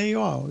negative. And there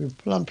you are, we're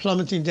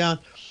plummeting down.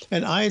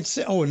 And I had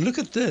said, oh, and look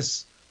at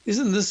this.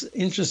 Isn't this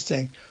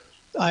interesting?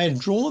 I had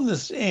drawn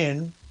this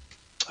in.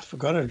 I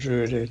forgot I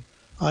drew it in.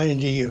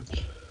 INDU.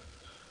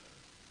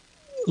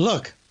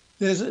 Look,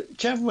 there's a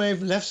Chapman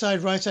wave left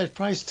side, right side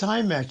price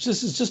time match.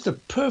 This is just a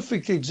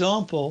perfect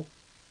example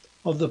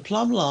of the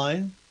plumb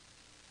line.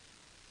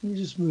 Let me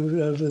just move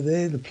it over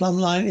there. The plumb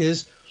line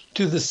is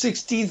to the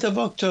 16th of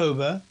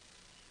October,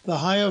 the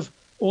high of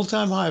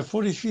all-time high of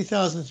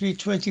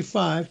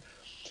 43,325.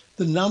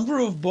 The number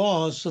of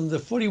bars from the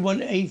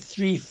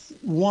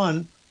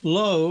 41,831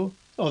 low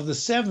of the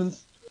 7th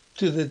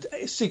to the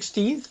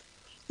 16th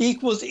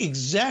equals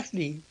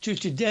exactly to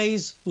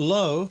today's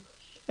low.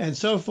 And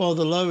so far,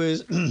 the low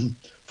is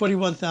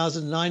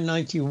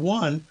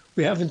 41,991.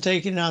 We haven't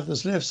taken out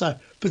this left side,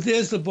 but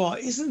there's the bar.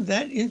 Isn't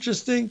that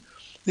interesting?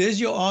 There's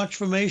your arch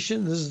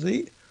formation. This is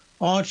the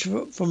arch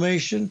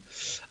formation.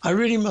 I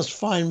really must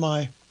find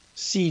my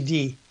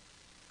CD,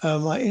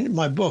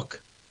 my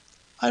book.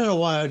 I don't know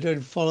why I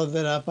don't follow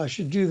that up. I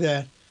should do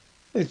that.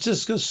 It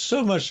just goes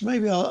so much.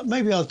 Maybe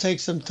I'll take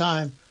some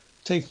time,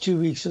 take 2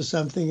 weeks or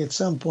something at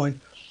some point,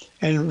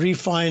 and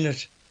refine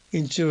it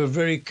into a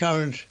very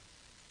current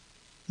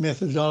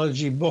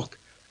methodology book,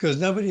 because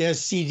nobody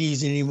has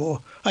CDs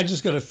anymore. I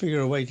just got to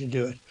figure a way to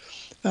do it.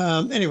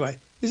 Anyway,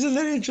 isn't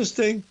that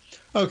interesting?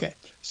 Okay,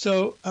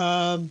 so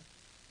I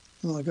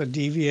got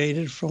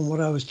deviated from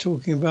what I was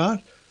talking about.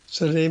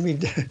 So let me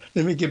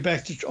get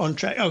back on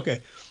track.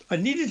 Okay, I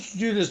needed to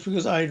do this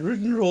because I had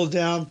written it all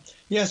down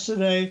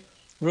yesterday,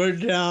 wrote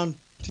it down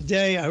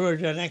today. I wrote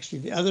it down actually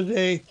the other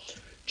day.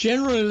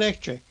 General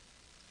Electric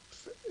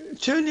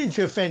turned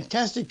into a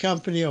fantastic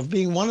company of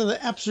being one of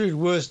the absolute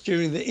worst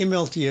during the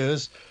Immelt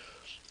years.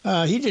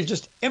 He did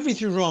just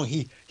everything wrong.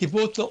 He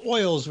bought the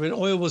oils when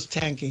oil was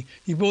tanking.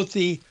 He bought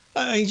he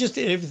just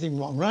did everything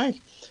wrong, right?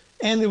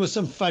 And there was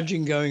some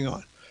fudging going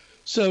on.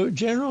 So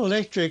General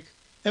Electric,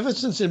 ever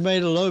since it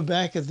made a low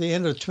back at the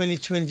end of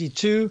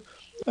 2022,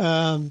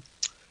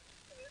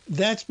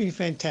 that's been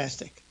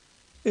fantastic.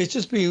 It's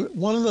just been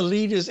one of the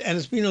leaders, and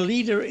it's been a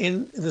leader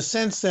in the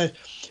sense that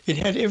it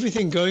had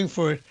everything going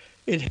for it.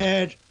 It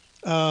had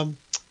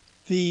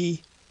the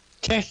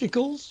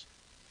technicals.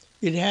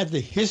 It had the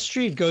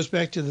history. It goes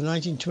back to the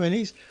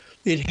 1920s.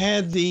 It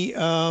had the,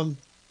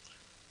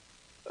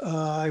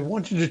 I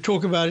wanted to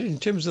talk about it in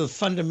terms of the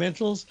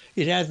fundamentals.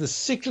 It had the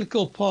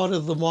cyclical part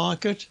of the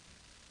market.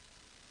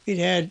 It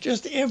had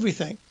just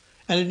everything.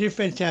 And it did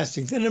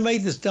fantastic. Then it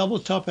made this double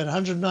top at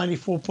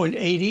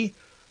 194.80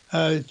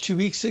 2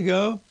 weeks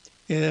ago,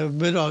 in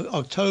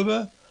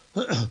mid-October.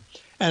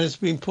 And it's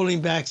been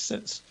pulling back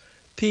since.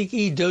 Peak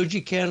E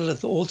doji candle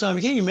at the all-time.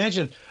 Can you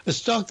imagine a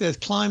stock that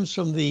climbs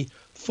from the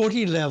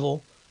 40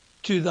 level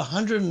to the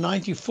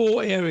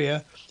 194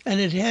 area, and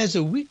it has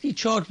a weekly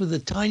chart with the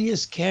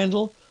tiniest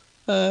candle,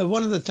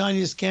 one of the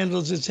tiniest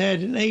candles it's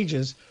had in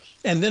ages,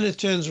 and then it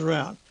turns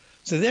around.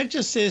 So that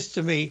just says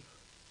to me,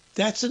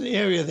 that's an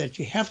area that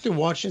you have to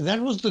watch, and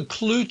that was the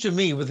clue to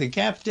me with the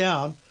gap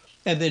down,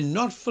 and then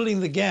not filling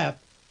the gap,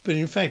 but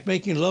in fact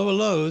making lower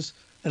lows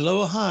and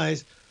lower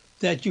highs,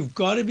 that you've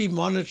got to be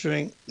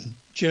monitoring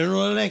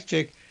General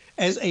Electric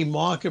as a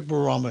market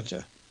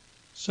barometer.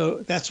 So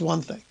that's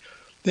one thing.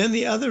 Then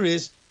the other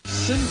is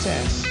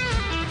Cintas.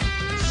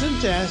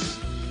 Cintas,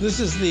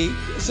 this is the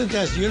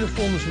Cintas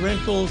Uniforms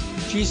Rentals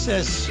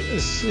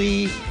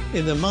GSC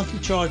in the monthly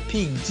chart,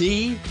 peak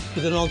D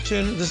with an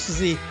alternative. This is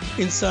the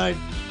inside.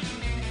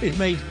 It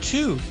made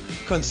 2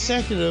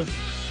 consecutive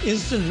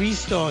instant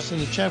restarts in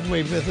the Chapman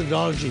wave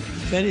methodology.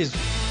 That is,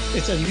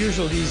 it's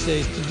unusual these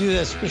days to do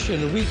that, especially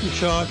in a weekly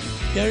chart.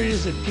 There it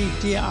is at peak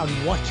D. I'm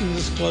watching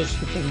this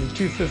closely from the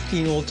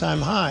 215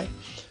 all-time high,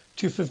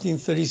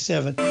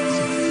 215.37.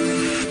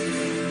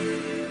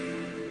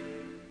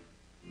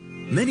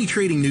 Many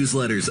trading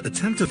newsletters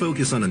attempt to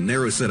focus on a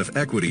narrow set of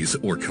equities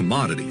or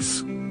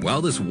commodities.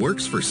 While this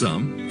works for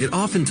some, it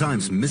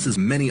oftentimes misses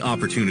many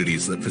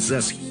opportunities that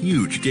possess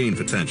huge gain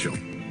potential.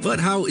 But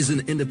how is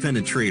an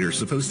independent trader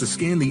supposed to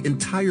scan the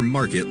entire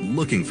market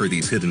looking for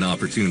these hidden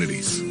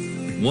opportunities?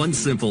 One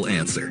simple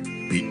answer: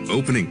 the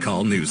opening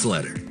call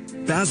newsletter.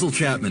 Basil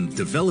Chapman,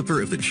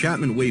 developer of the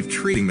Chapman Wave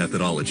trading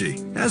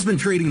methodology, has been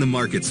trading the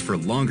markets for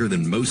longer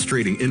than most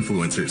trading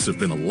influencers have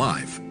been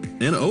alive.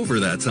 And over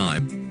that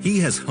time,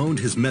 he has honed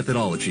his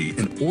methodology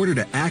in order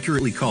to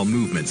accurately call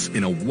movements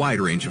in a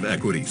wide range of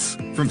equities,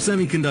 from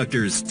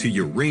semiconductors to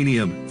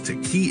uranium to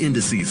key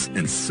indices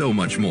and so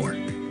much more.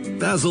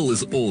 Basil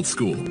is old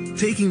school,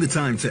 taking the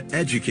time to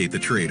educate the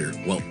trader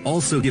while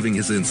also giving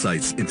his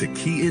insights into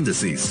key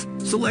indices,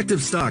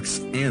 selective stocks,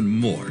 and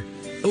more.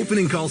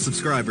 Opening call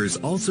subscribers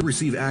also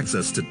receive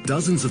access to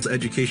dozens of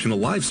educational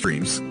live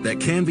streams that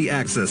can be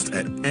accessed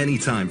at any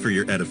time for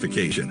your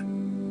edification.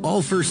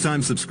 All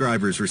first-time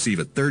subscribers receive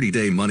a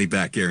 30-day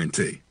money-back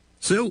guarantee.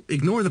 So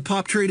ignore the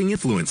pop trading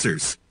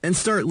influencers and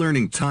start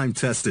learning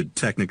time-tested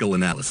technical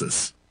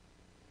analysis.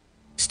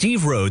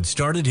 Steve Rhodes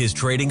started his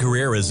trading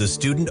career as a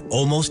student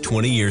almost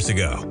 20 years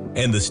ago,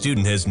 and the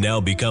student has now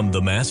become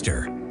the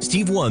master.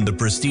 Steve won the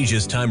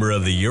prestigious Timer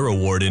of the Year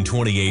award in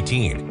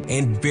 2018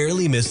 and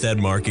barely missed that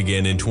mark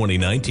again in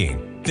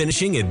 2019,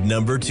 finishing at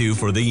number 2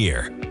 for the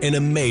year. An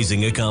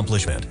amazing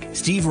accomplishment.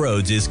 Steve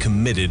Rhodes is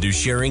committed to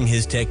sharing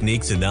his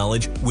techniques and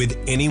knowledge with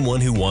anyone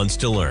who wants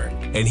to learn,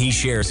 and he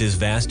shares his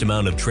vast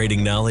amount of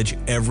trading knowledge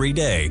every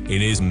day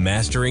in his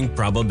Mastering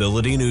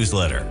Probability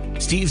newsletter.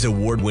 Steve's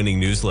award-winning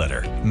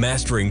newsletter,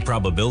 Mastering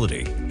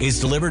Probability, is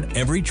delivered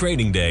every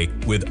trading day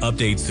with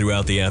updates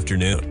throughout the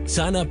afternoon.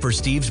 Sign up for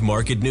Steve's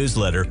market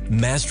newsletter,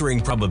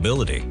 Mastering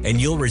Probability,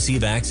 and you'll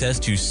receive access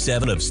to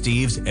 7 of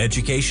Steve's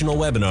educational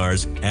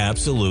webinars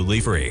absolutely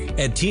free.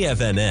 At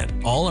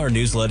TFNN, all our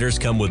newsletters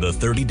come with a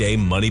 30-day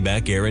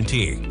money-back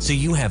guarantee, so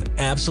you have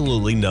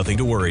absolutely nothing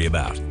to worry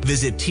about.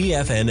 Visit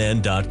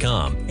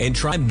TFNN.com and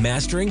try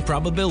Mastering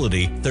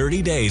Probability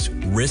 30 days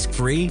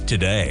risk-free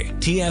today.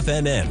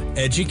 TFNN,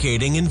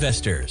 educating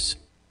investors.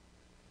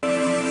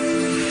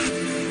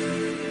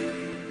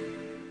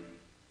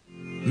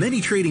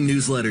 Many trading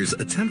newsletters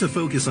attempt to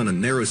focus on a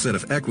narrow set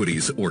of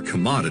equities or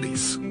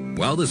commodities.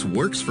 While this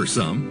works for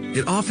some,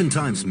 it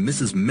oftentimes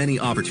misses many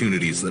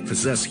opportunities that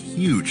possess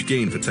huge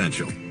gain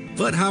potential.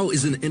 But how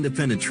is an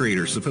independent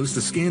trader supposed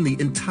to scan the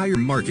entire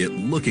market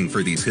looking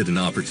for these hidden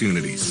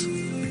opportunities?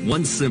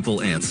 One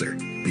simple answer: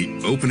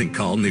 the opening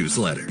call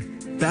newsletter.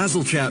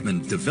 Basil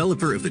Chapman,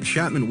 developer of the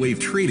Chapman Wave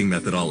trading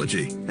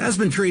methodology, has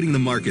been trading the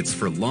markets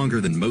for longer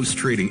than most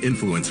trading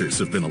influencers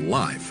have been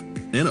alive.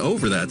 And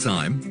over that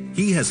time,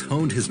 he has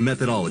honed his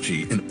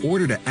methodology in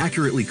order to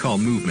accurately call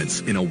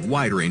movements in a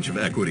wide range of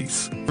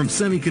equities, from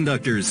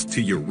semiconductors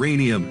to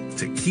uranium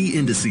to key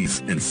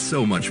indices and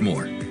so much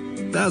more.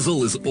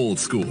 Basil is old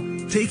school,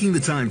 taking the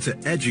time to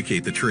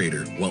educate the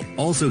trader while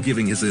also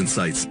giving his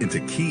insights into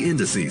key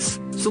indices,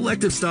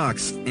 selective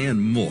stocks,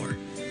 and more.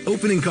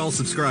 Opening call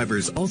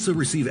subscribers also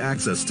receive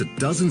access to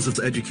dozens of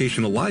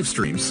educational live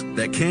streams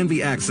that can be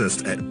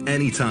accessed at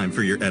any time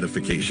for your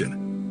edification.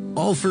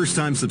 All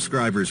first-time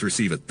subscribers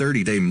receive a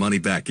 30-day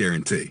money-back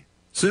guarantee.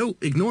 So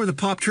ignore the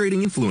pop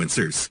trading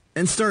influencers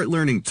and start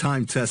learning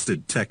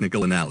time-tested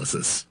technical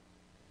analysis.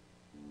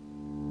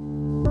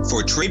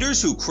 For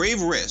traders who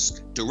crave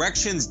risk,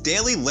 Direxion's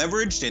daily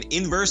leveraged and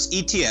inverse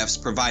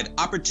ETFs provide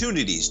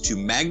opportunities to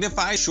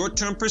magnify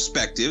short-term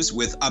perspectives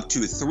with up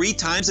to 3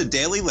 times a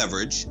daily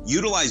leverage,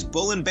 utilize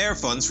bull and bear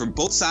funds from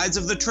both sides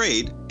of the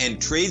trade, and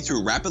trade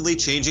through rapidly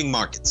changing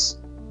markets.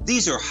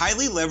 These are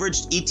highly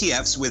leveraged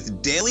ETFs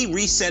with daily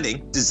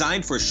resetting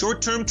designed for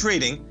short-term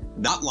trading,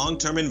 not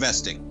long-term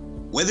investing.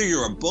 Whether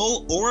you're a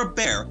bull or a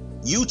bear,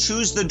 you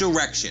choose the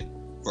Direxion.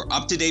 For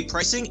up-to-date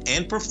pricing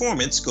and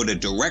performance, go to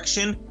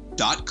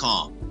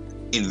Direxion.com.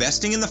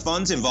 Investing in the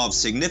funds involves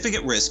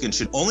significant risk and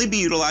should only be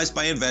utilized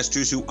by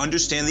investors who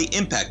understand the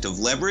impact of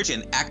leverage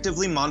and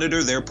actively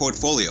monitor their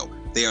portfolio.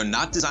 They are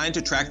not designed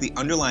to track the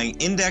underlying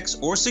index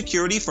or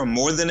security for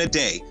more than a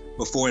day.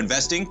 Before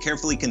investing,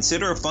 carefully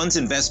consider a fund's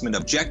investment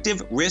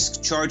objective,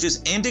 risk,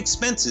 charges, and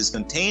expenses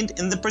contained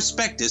in the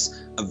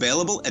prospectus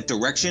available at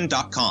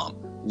Direxion.com.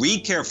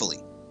 Read carefully.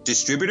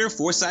 Distributor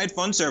Foresight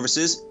Fund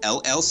Services,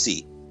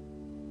 LLC.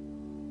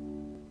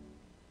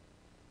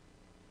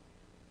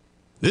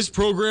 This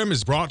program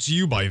is brought to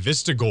you by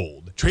Vista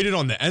Gold, traded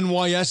on the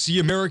NYSE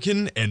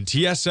American and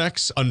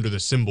TSX under the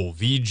symbol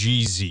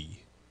VGZ.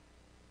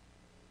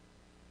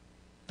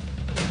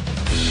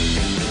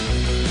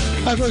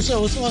 Hi, folks.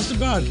 So what's asked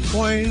about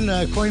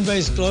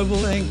Coinbase Global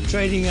Inc.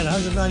 trading at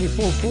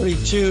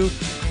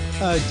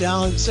 194.42,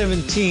 down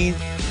 17.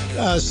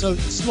 So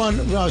this one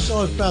I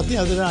saw about the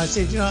other day. I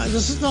said,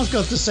 this has not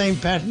got the same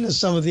pattern as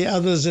some of the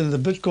others in the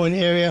Bitcoin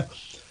area.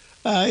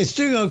 It's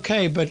doing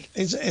okay, but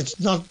it's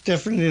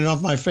definitely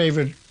not my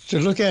favorite to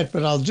look at,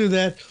 but I'll do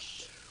that.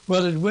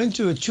 Well, it went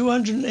to a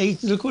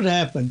 208. Look what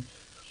happened.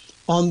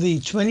 On the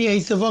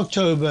 28th of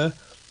October,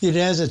 it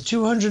has a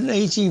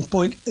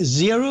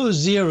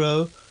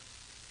 218.00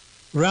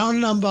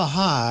 round number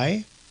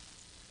high,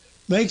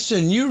 makes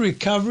a new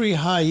recovery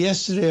high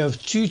yesterday of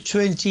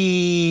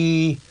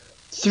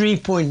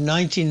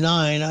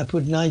 223.99. I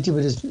put 90,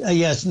 but it's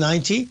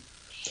 90.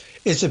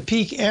 It's a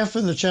peak F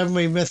in the Chapman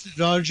Wave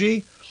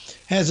methodology.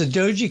 Has a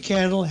doji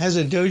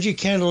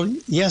candle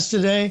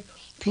yesterday,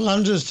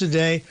 plungers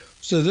today.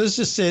 So this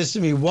just says to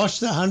me, watch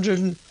the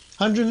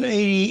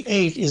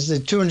 188 is the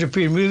 200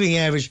 period moving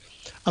average.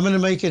 I'm going to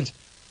make it,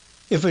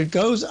 if it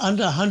goes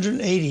under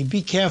 180,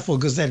 be careful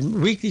because that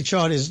weekly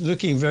chart is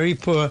looking very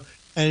poor,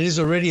 and it is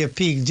already a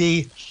peak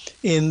D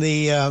in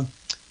the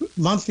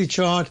monthly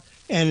chart,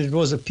 and it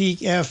was a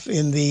peak F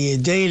in the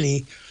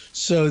daily.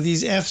 So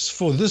these Fs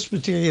for this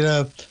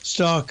particular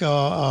stock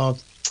are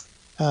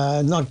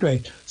not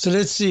great. So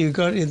let's see. We've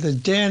got in the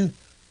Den,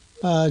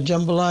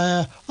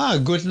 Jambalaya.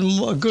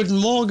 Guten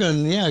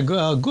Morgen. Yeah,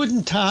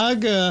 guten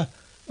Tag, Herr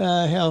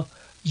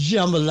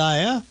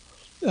Jambalaya.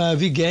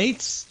 Wie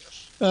geht's?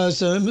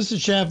 So Mr.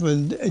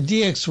 Chapman,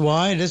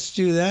 DXY. Let's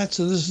do that.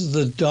 So this is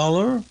the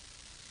dollar.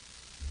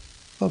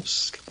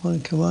 Oops,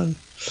 come on.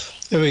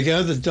 There we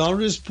go. The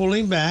dollar is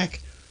pulling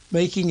back,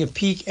 making a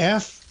peak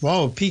F.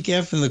 Wow, peak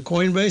F in the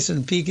Coinbase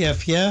and peak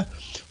F here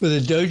with a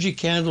doji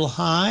candle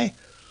high.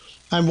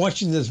 I'm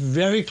watching this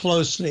very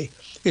closely.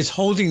 It's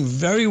holding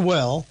very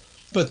well,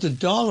 but the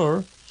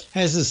dollar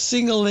has a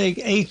single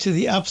leg A to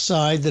the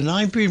upside. The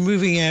 9-period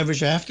moving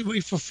average, I have to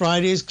wait for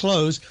Friday's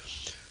close.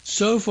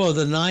 So far,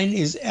 the 9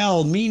 is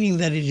L, meaning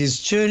that it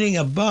is turning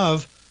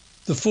above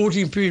the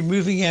 14-period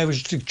moving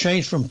average to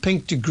change from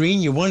pink to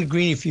green. You want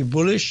green if you're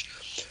bullish.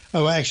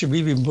 Oh, actually,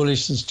 we've been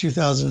bullish since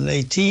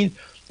 2018,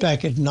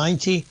 back at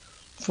 90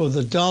 for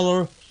the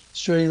dollar.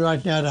 It's trading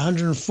right now at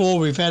 104.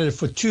 We've had it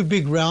for 2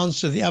 big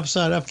rounds to the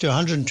upside up to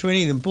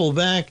 120, then pull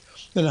back,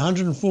 then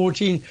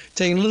 114,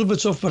 taking a little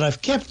bit off, but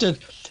I've kept it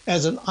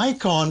as an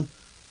icon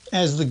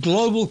as the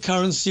global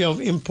currency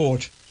of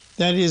import.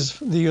 That is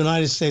the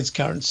United States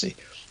currency.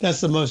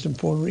 That's the most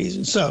important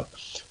reason. So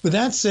with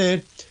that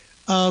said,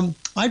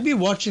 I'd be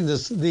watching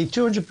this. The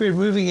 200-period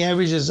moving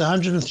average is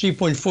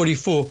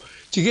 103.44.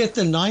 To get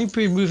the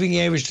 9-period moving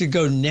average to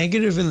go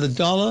negative in the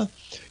dollar,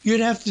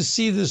 you'd have to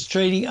see this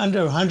trading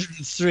under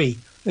 103.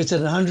 It's at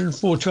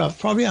 104.12,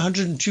 probably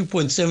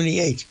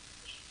 102.78.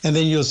 And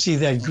then you'll see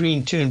that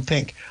green turn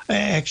pink.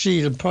 Actually,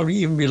 it'll probably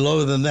even be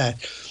lower than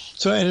that.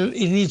 So it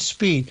needs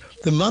speed.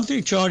 The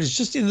monthly chart is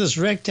just in this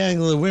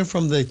rectangle that went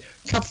from the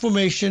cup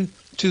formation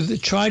to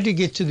tried to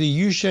get to the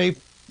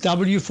U-shaped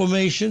W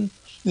formation.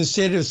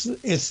 Instead,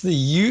 it's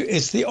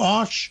the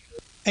arch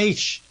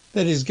H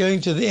that is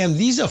going to the M.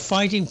 These are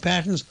fighting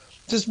patterns.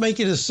 Just make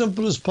it as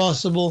simple as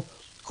possible.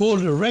 Call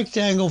it a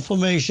rectangle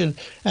formation.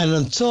 And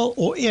until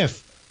or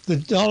if the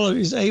dollar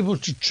is able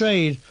to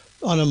trade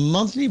on a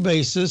monthly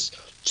basis,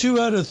 2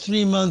 out of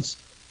 3 months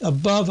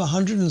above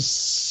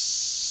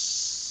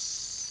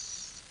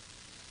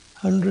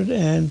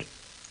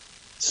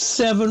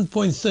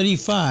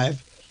 107.35,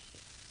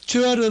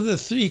 2 out of the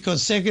 3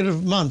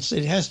 consecutive months,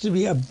 it has to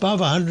be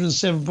above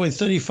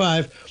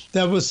 107.35.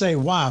 That will say,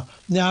 wow,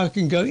 now I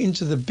can go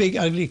into the big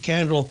ugly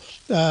candle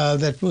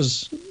that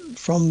was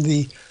from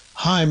the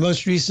high.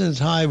 Most recent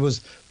high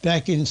was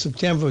back in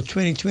September of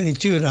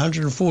 2022 at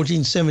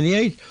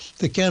 114.78.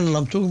 The candle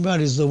I'm talking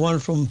about is the one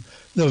from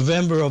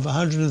November of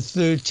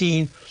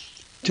 113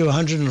 to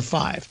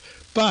 105.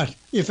 But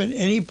if at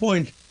any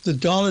point the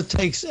dollar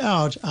takes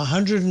out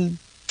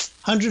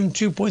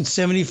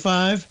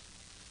 102.75,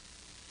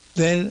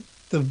 then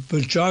the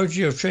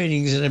majority of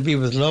trading is going to be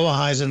with lower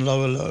highs and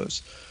lower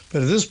lows.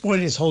 But at this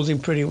point, it's holding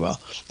pretty well.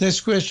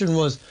 Next question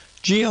was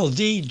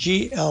GLD.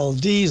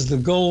 GLD is the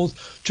gold,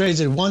 trades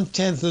at 1/10.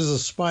 This is a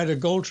Spider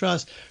Gold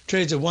Trust,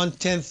 trades at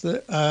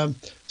 1/10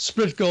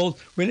 split gold.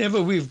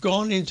 Whenever we've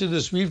gone into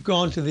this, we've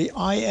gone to the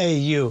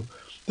IAU.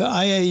 The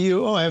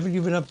IAU, I haven't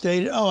even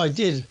updated. Oh, I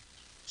did.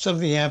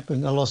 Something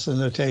happened. I lost the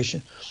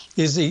notation.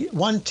 Is the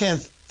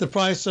 1/10, the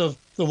price of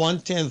the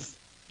 1/10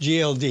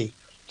 GLD.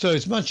 So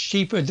it's much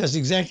cheaper. It does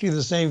exactly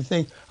the same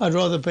thing. I'd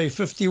rather pay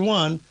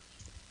 51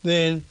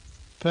 than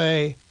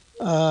pay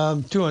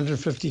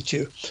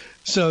 252.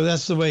 So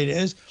that's the way it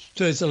is.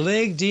 So it's a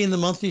leg D in the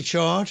monthly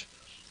chart.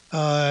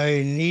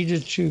 I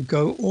needed to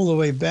go all the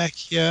way back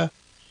here.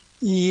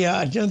 Yeah,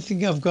 I don't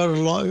think I've got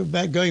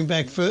going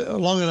back for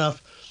long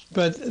enough.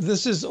 But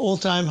this is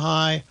all-time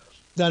high,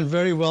 done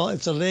very well.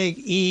 It's a leg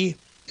E.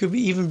 Could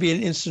even be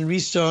an instant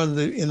restart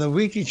in the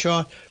weekly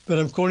chart, but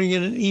I'm calling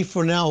it an E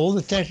for now. All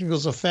the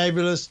technicals are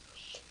fabulous,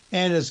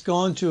 and it's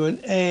gone to an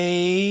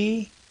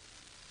A.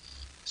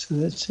 So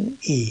that's an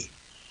E.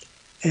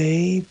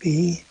 A,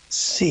 B,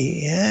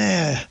 C.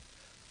 Yeah.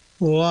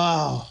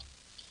 Wow.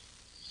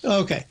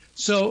 Okay.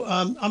 So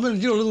I'm going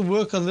to do a little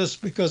work on this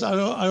because I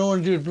don't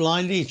want to do it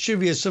blindly. It should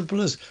be as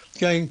simple as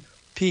going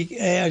peak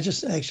A.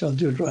 I'll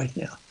do it right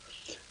now.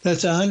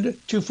 That's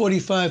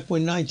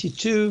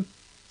 245.92.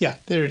 Yeah,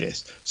 there it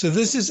is. So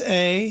this is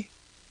A.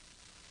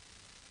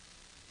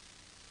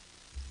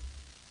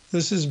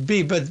 This is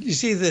B. But you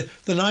see the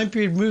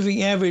 9-period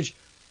moving average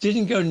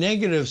didn't go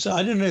negative. So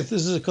I don't know if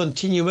this is a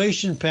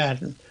continuation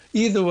pattern.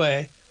 Either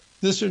way,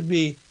 this would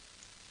be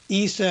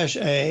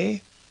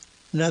E/A,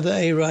 another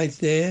A right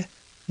there,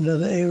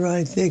 another A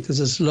right there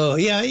because it's lower.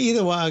 Yeah,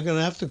 either way, I'm going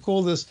to have to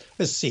call this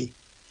a C.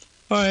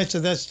 All right, so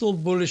that's still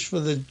bullish for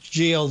the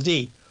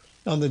GLD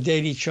on the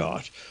daily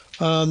chart.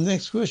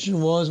 Next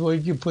question was, what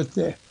did you put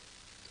there?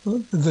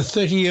 The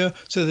 30-year.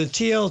 So the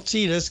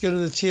TLT, let's go to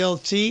the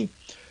TLT.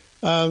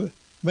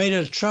 Made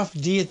a trough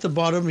D at the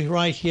bottom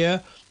right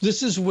here.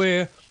 This is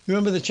where,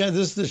 remember the chat,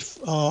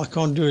 I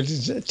can't do it.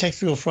 It's a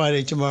technical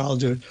Friday. Tomorrow I'll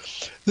do it.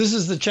 This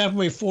is the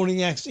Chapman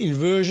falling axe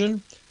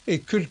inversion.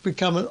 It could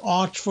become an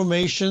arch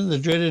formation, the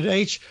dreaded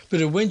H,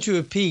 but it went to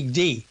a peak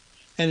D.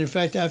 And in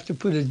fact, I have to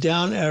put a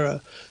down arrow.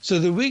 So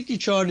the weekly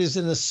chart is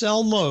in a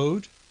sell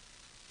mode.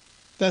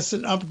 That's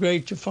an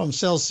upgrade from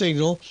sell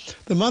signal.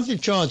 The monthly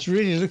chart's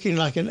really looking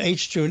like an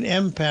H to an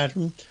M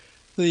pattern.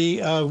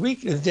 The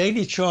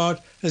daily chart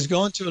has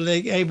gone to a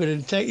leg A, but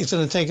it's going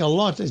to take a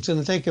lot. It's going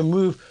to take a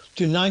move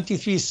to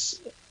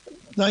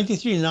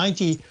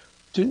 93.90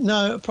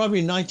 to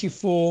probably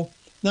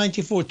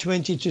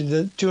 94.20 to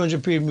the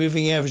 200-period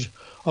moving average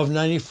of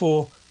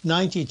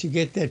 94.90 to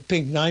get that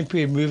pink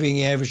 9-period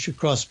moving average to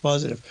cross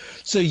positive.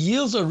 So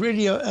yields are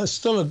really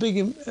still a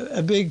big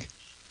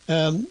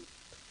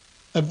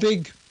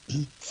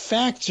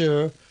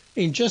factor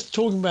in just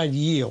talking about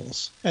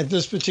yields at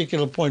this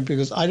particular point,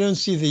 because I don't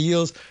see the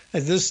yields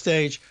at this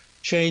stage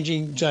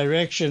changing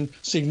direction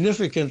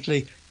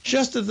significantly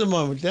just at the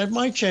moment. That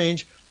might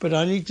change, but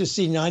I need to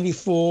see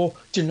 94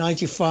 to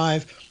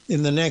 95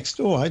 in the next,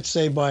 I'd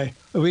say by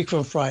a week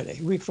from Friday,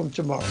 a week from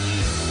tomorrow.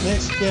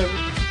 Next, Kevin,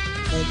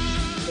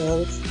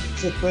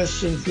 it's a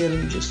question here.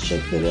 Let me just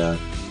check that out.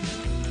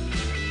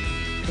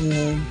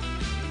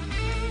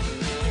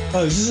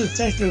 Is this a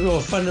technical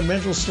or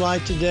fundamental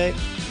slide today?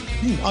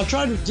 I'll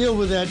try to deal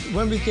with that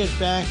when we get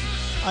back.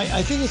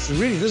 I think this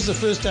is the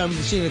first time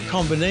we've seen a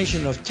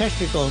combination of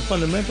technical and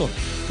fundamental,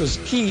 because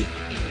key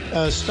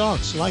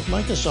stocks like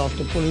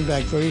Microsoft are pulling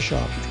back very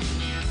sharply.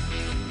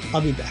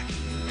 I'll be back.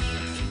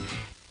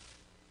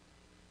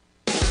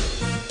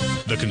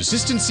 The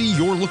consistency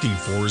you're looking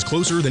for is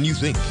closer than you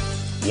think.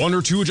 1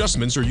 or 2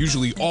 adjustments are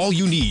usually all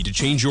you need to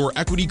change your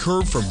equity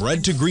curve from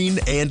red to green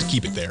and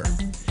keep it there.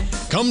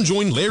 Come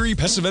join Larry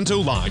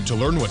Pesavento live to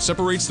learn what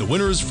separates the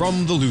winners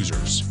from the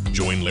losers.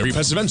 Join Larry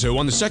Pesavento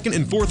on the 2nd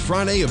and 4th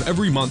Friday of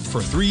every month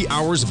for 3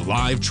 hours of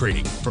live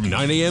trading from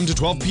 9 a.m. to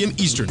 12 p.m.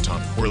 Eastern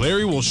Time, where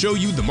Larry will show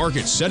you the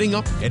market setting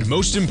up and,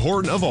 most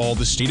important of all,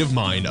 the state of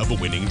mind of a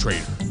winning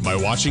trader. By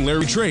watching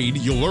Larry trade,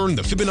 you'll learn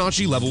the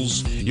Fibonacci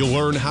levels, you'll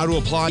learn how to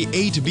apply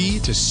A to B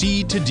to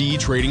C to D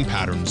trading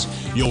patterns,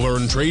 you'll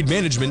learn trade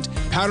management,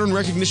 pattern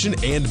recognition,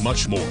 and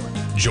much more.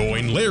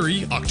 Join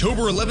Larry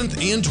October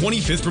 11th and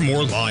 25th for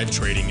more live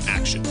trading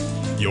action.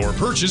 Your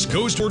purchase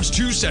goes towards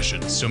 2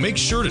 sessions, so make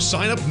sure to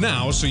sign up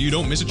now so you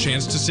don't miss a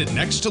chance to sit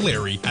next to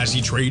Larry as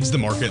he trades the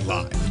market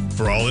live.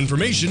 For all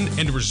information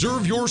and to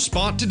reserve your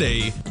spot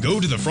today, go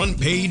to the front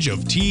page of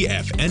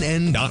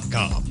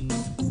TFNN.com.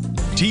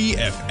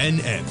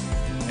 TFNN,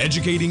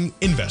 educating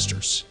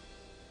investors.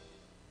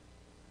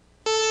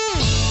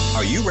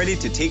 Are you ready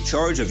to take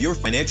charge of your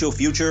financial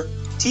future?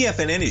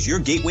 TFNN is your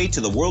gateway to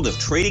the world of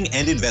trading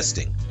and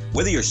investing.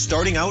 Whether you're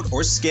starting out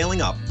or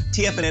scaling up,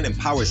 TFNN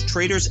empowers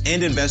traders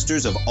and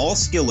investors of all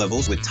skill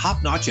levels with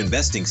top-notch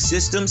investing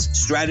systems,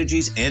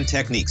 strategies, and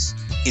techniques.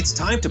 It's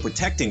time to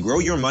protect and grow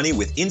your money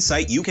with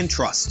insight you can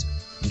trust.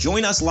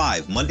 Join us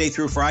live Monday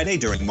through Friday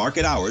during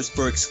market hours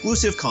for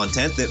exclusive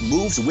content that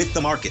moves with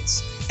the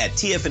markets. At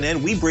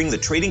TFNN, we bring the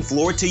trading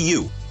floor to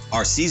you.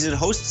 Our seasoned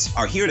hosts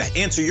are here to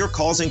answer your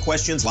calls and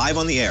questions live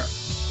on the air.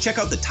 Check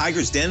out the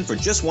Tiger's Den for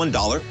just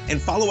 $1 and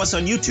follow us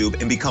on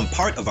YouTube and become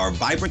part of our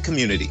vibrant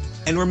community.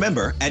 And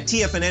remember, at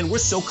TFNN, we're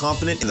so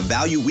confident in the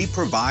value we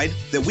provide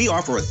that we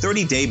offer a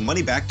 30-day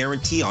money-back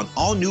guarantee on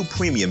all new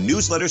premium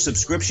newsletter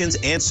subscriptions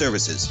and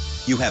services.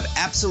 You have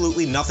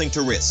absolutely nothing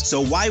to risk,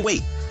 so why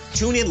wait?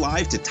 Tune in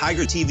live to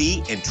Tiger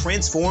TV and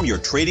transform your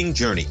trading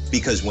journey,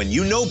 because when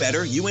you know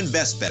better, you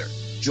invest better.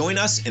 Join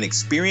us and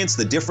experience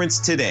the difference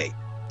today.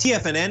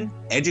 TFNN,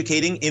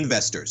 educating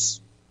investors.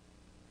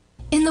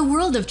 In the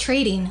world of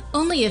trading,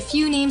 only a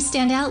few names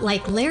stand out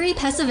like Larry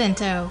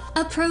Pesavento,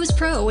 a pro's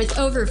pro with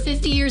over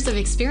 50 years of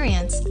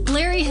experience.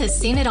 Larry has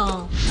seen it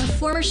all. A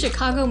former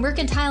Chicago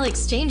Mercantile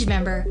Exchange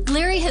member,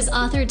 Larry has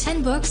authored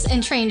 10 books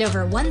and trained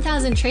over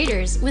 1,000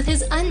 traders with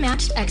his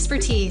unmatched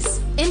expertise.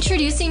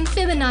 Introducing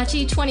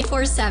Fibonacci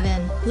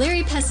 24/7,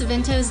 Larry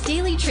Pesavento's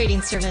daily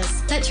trading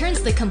service that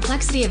turns the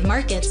complexity of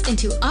markets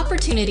into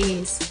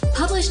opportunities.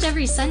 Published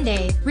every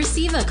Sunday,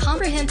 receive a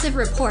comprehensive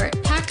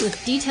report packed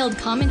with detailed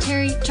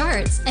commentary,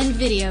 charts, and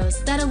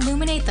videos that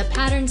illuminate the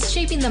patterns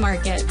shaping the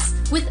markets,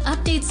 with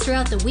updates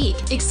throughout the week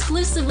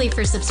exclusively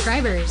for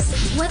subscribers.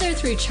 Whether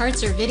through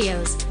charts or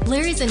videos,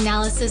 Larry's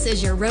analysis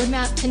is your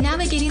roadmap to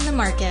navigating the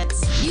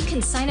markets. You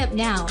can sign up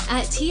now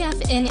at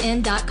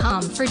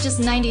TFNN.com for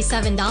just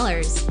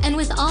 $97. And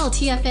with all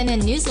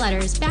TFNN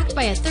newsletters backed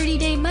by a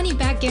 30-day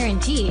money-back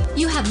guarantee,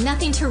 you have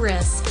nothing to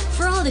risk.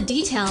 For all the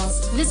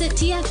details, visit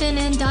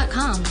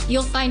TFNN.com.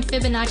 You'll find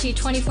Fibonacci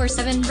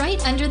 24/7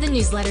 right under the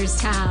newsletters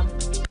tab.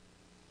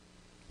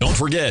 Don't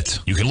forget,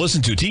 you can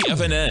listen to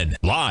TFNN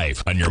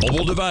live on your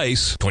mobile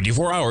device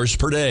 24 hours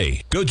per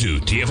day. Go to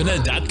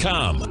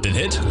TFNN.com, then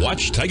hit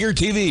Watch Tiger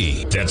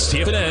TV. That's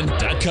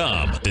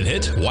TFNN.com, then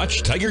hit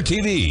Watch Tiger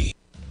TV.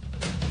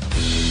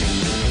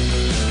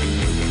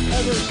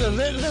 So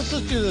let's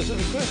just do this. So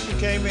the question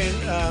came in,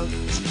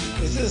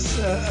 is this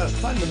a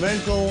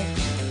fundamental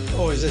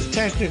or is it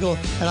technical?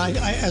 And I,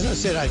 as I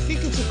said, I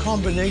think it's a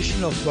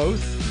combination of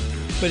both.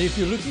 But if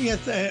you're looking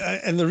at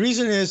and the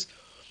reason is,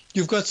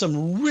 you've got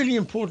some really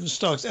important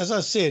stocks. As I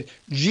said,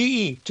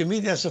 GE, to me,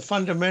 that's a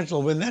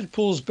fundamental. When that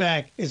pulls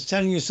back, it's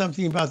telling you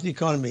something about the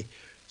economy.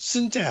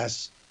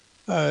 Cintas,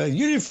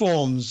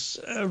 uniforms,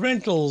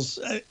 rentals,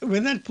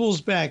 when that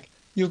pulls back,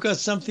 you've got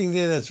something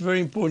there that's very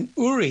important.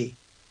 URI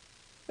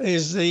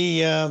is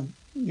the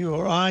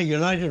URI,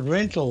 United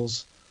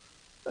Rentals.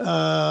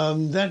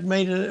 That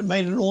made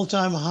an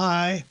all-time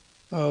high.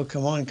 Oh,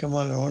 come on. I don't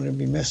want to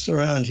be messed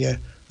around here.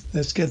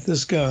 Let's get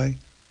this going.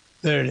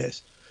 There it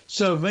is.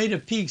 So made a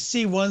peak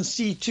C1,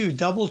 C2,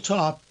 double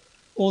top,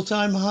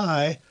 all-time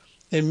high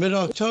in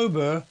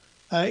mid-October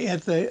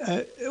at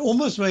the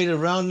almost made a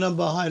round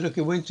number high. Look,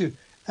 it went to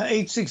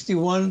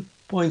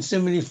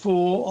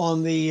 861.74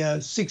 on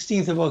the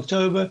 16th of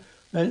October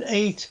and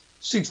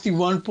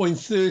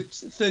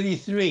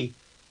 61.33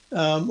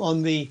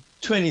 on the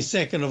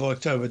 22nd of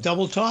October.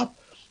 Double top,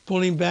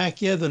 pulling back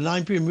here. The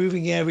 9-period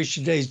moving average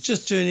today is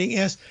just turning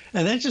S,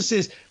 and that just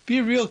says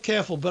be real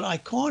careful. But I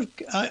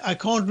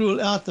can't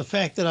rule out the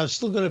fact that I've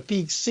still got a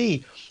peak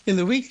C in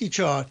the weekly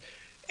chart,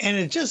 and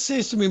it just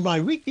says to me my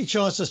weekly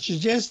charts are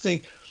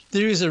suggesting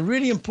there is a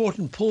really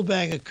important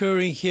pullback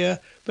occurring here,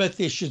 but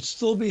there should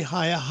still be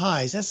higher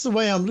highs. That's the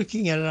way I'm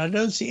looking at it. I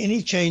don't see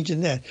any change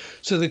in that.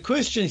 So the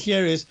question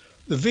here is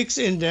the VIX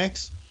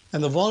index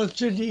and the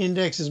volatility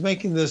index is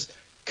making this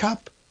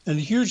cup and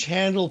huge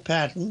handle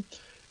pattern.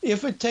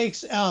 If it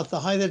takes out the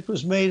high that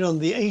was made on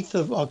the 8th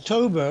of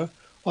October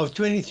of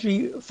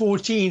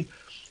 23.14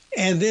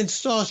 and then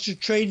starts to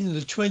trade in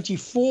the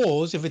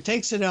 24s, if it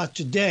takes it out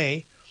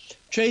today,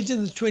 trades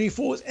in the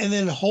 24s and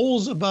then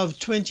holds above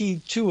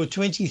 22 or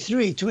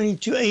 23,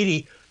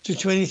 22.80 to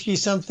 23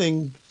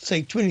 something,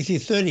 say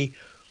 23.30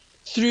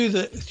 through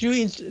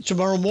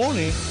tomorrow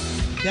morning,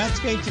 that's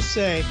going to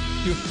say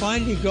you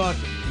finally got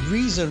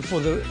reason for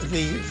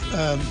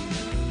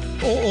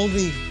all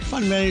the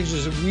fund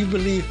managers that we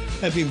believe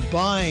have been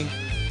buying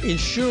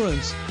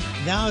insurance.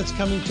 Now it's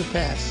coming to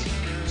pass.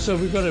 So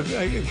we've got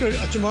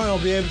tomorrow I'll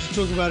be able to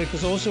talk about it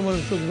because I also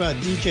want to talk about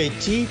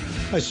DJT.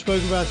 I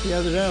spoke about the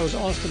other day. I was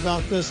asked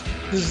about this.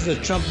 This is the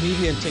Trump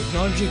Media and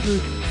Technology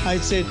Group. I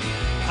said,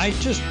 I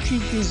just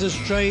treat these as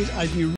trades. I'd be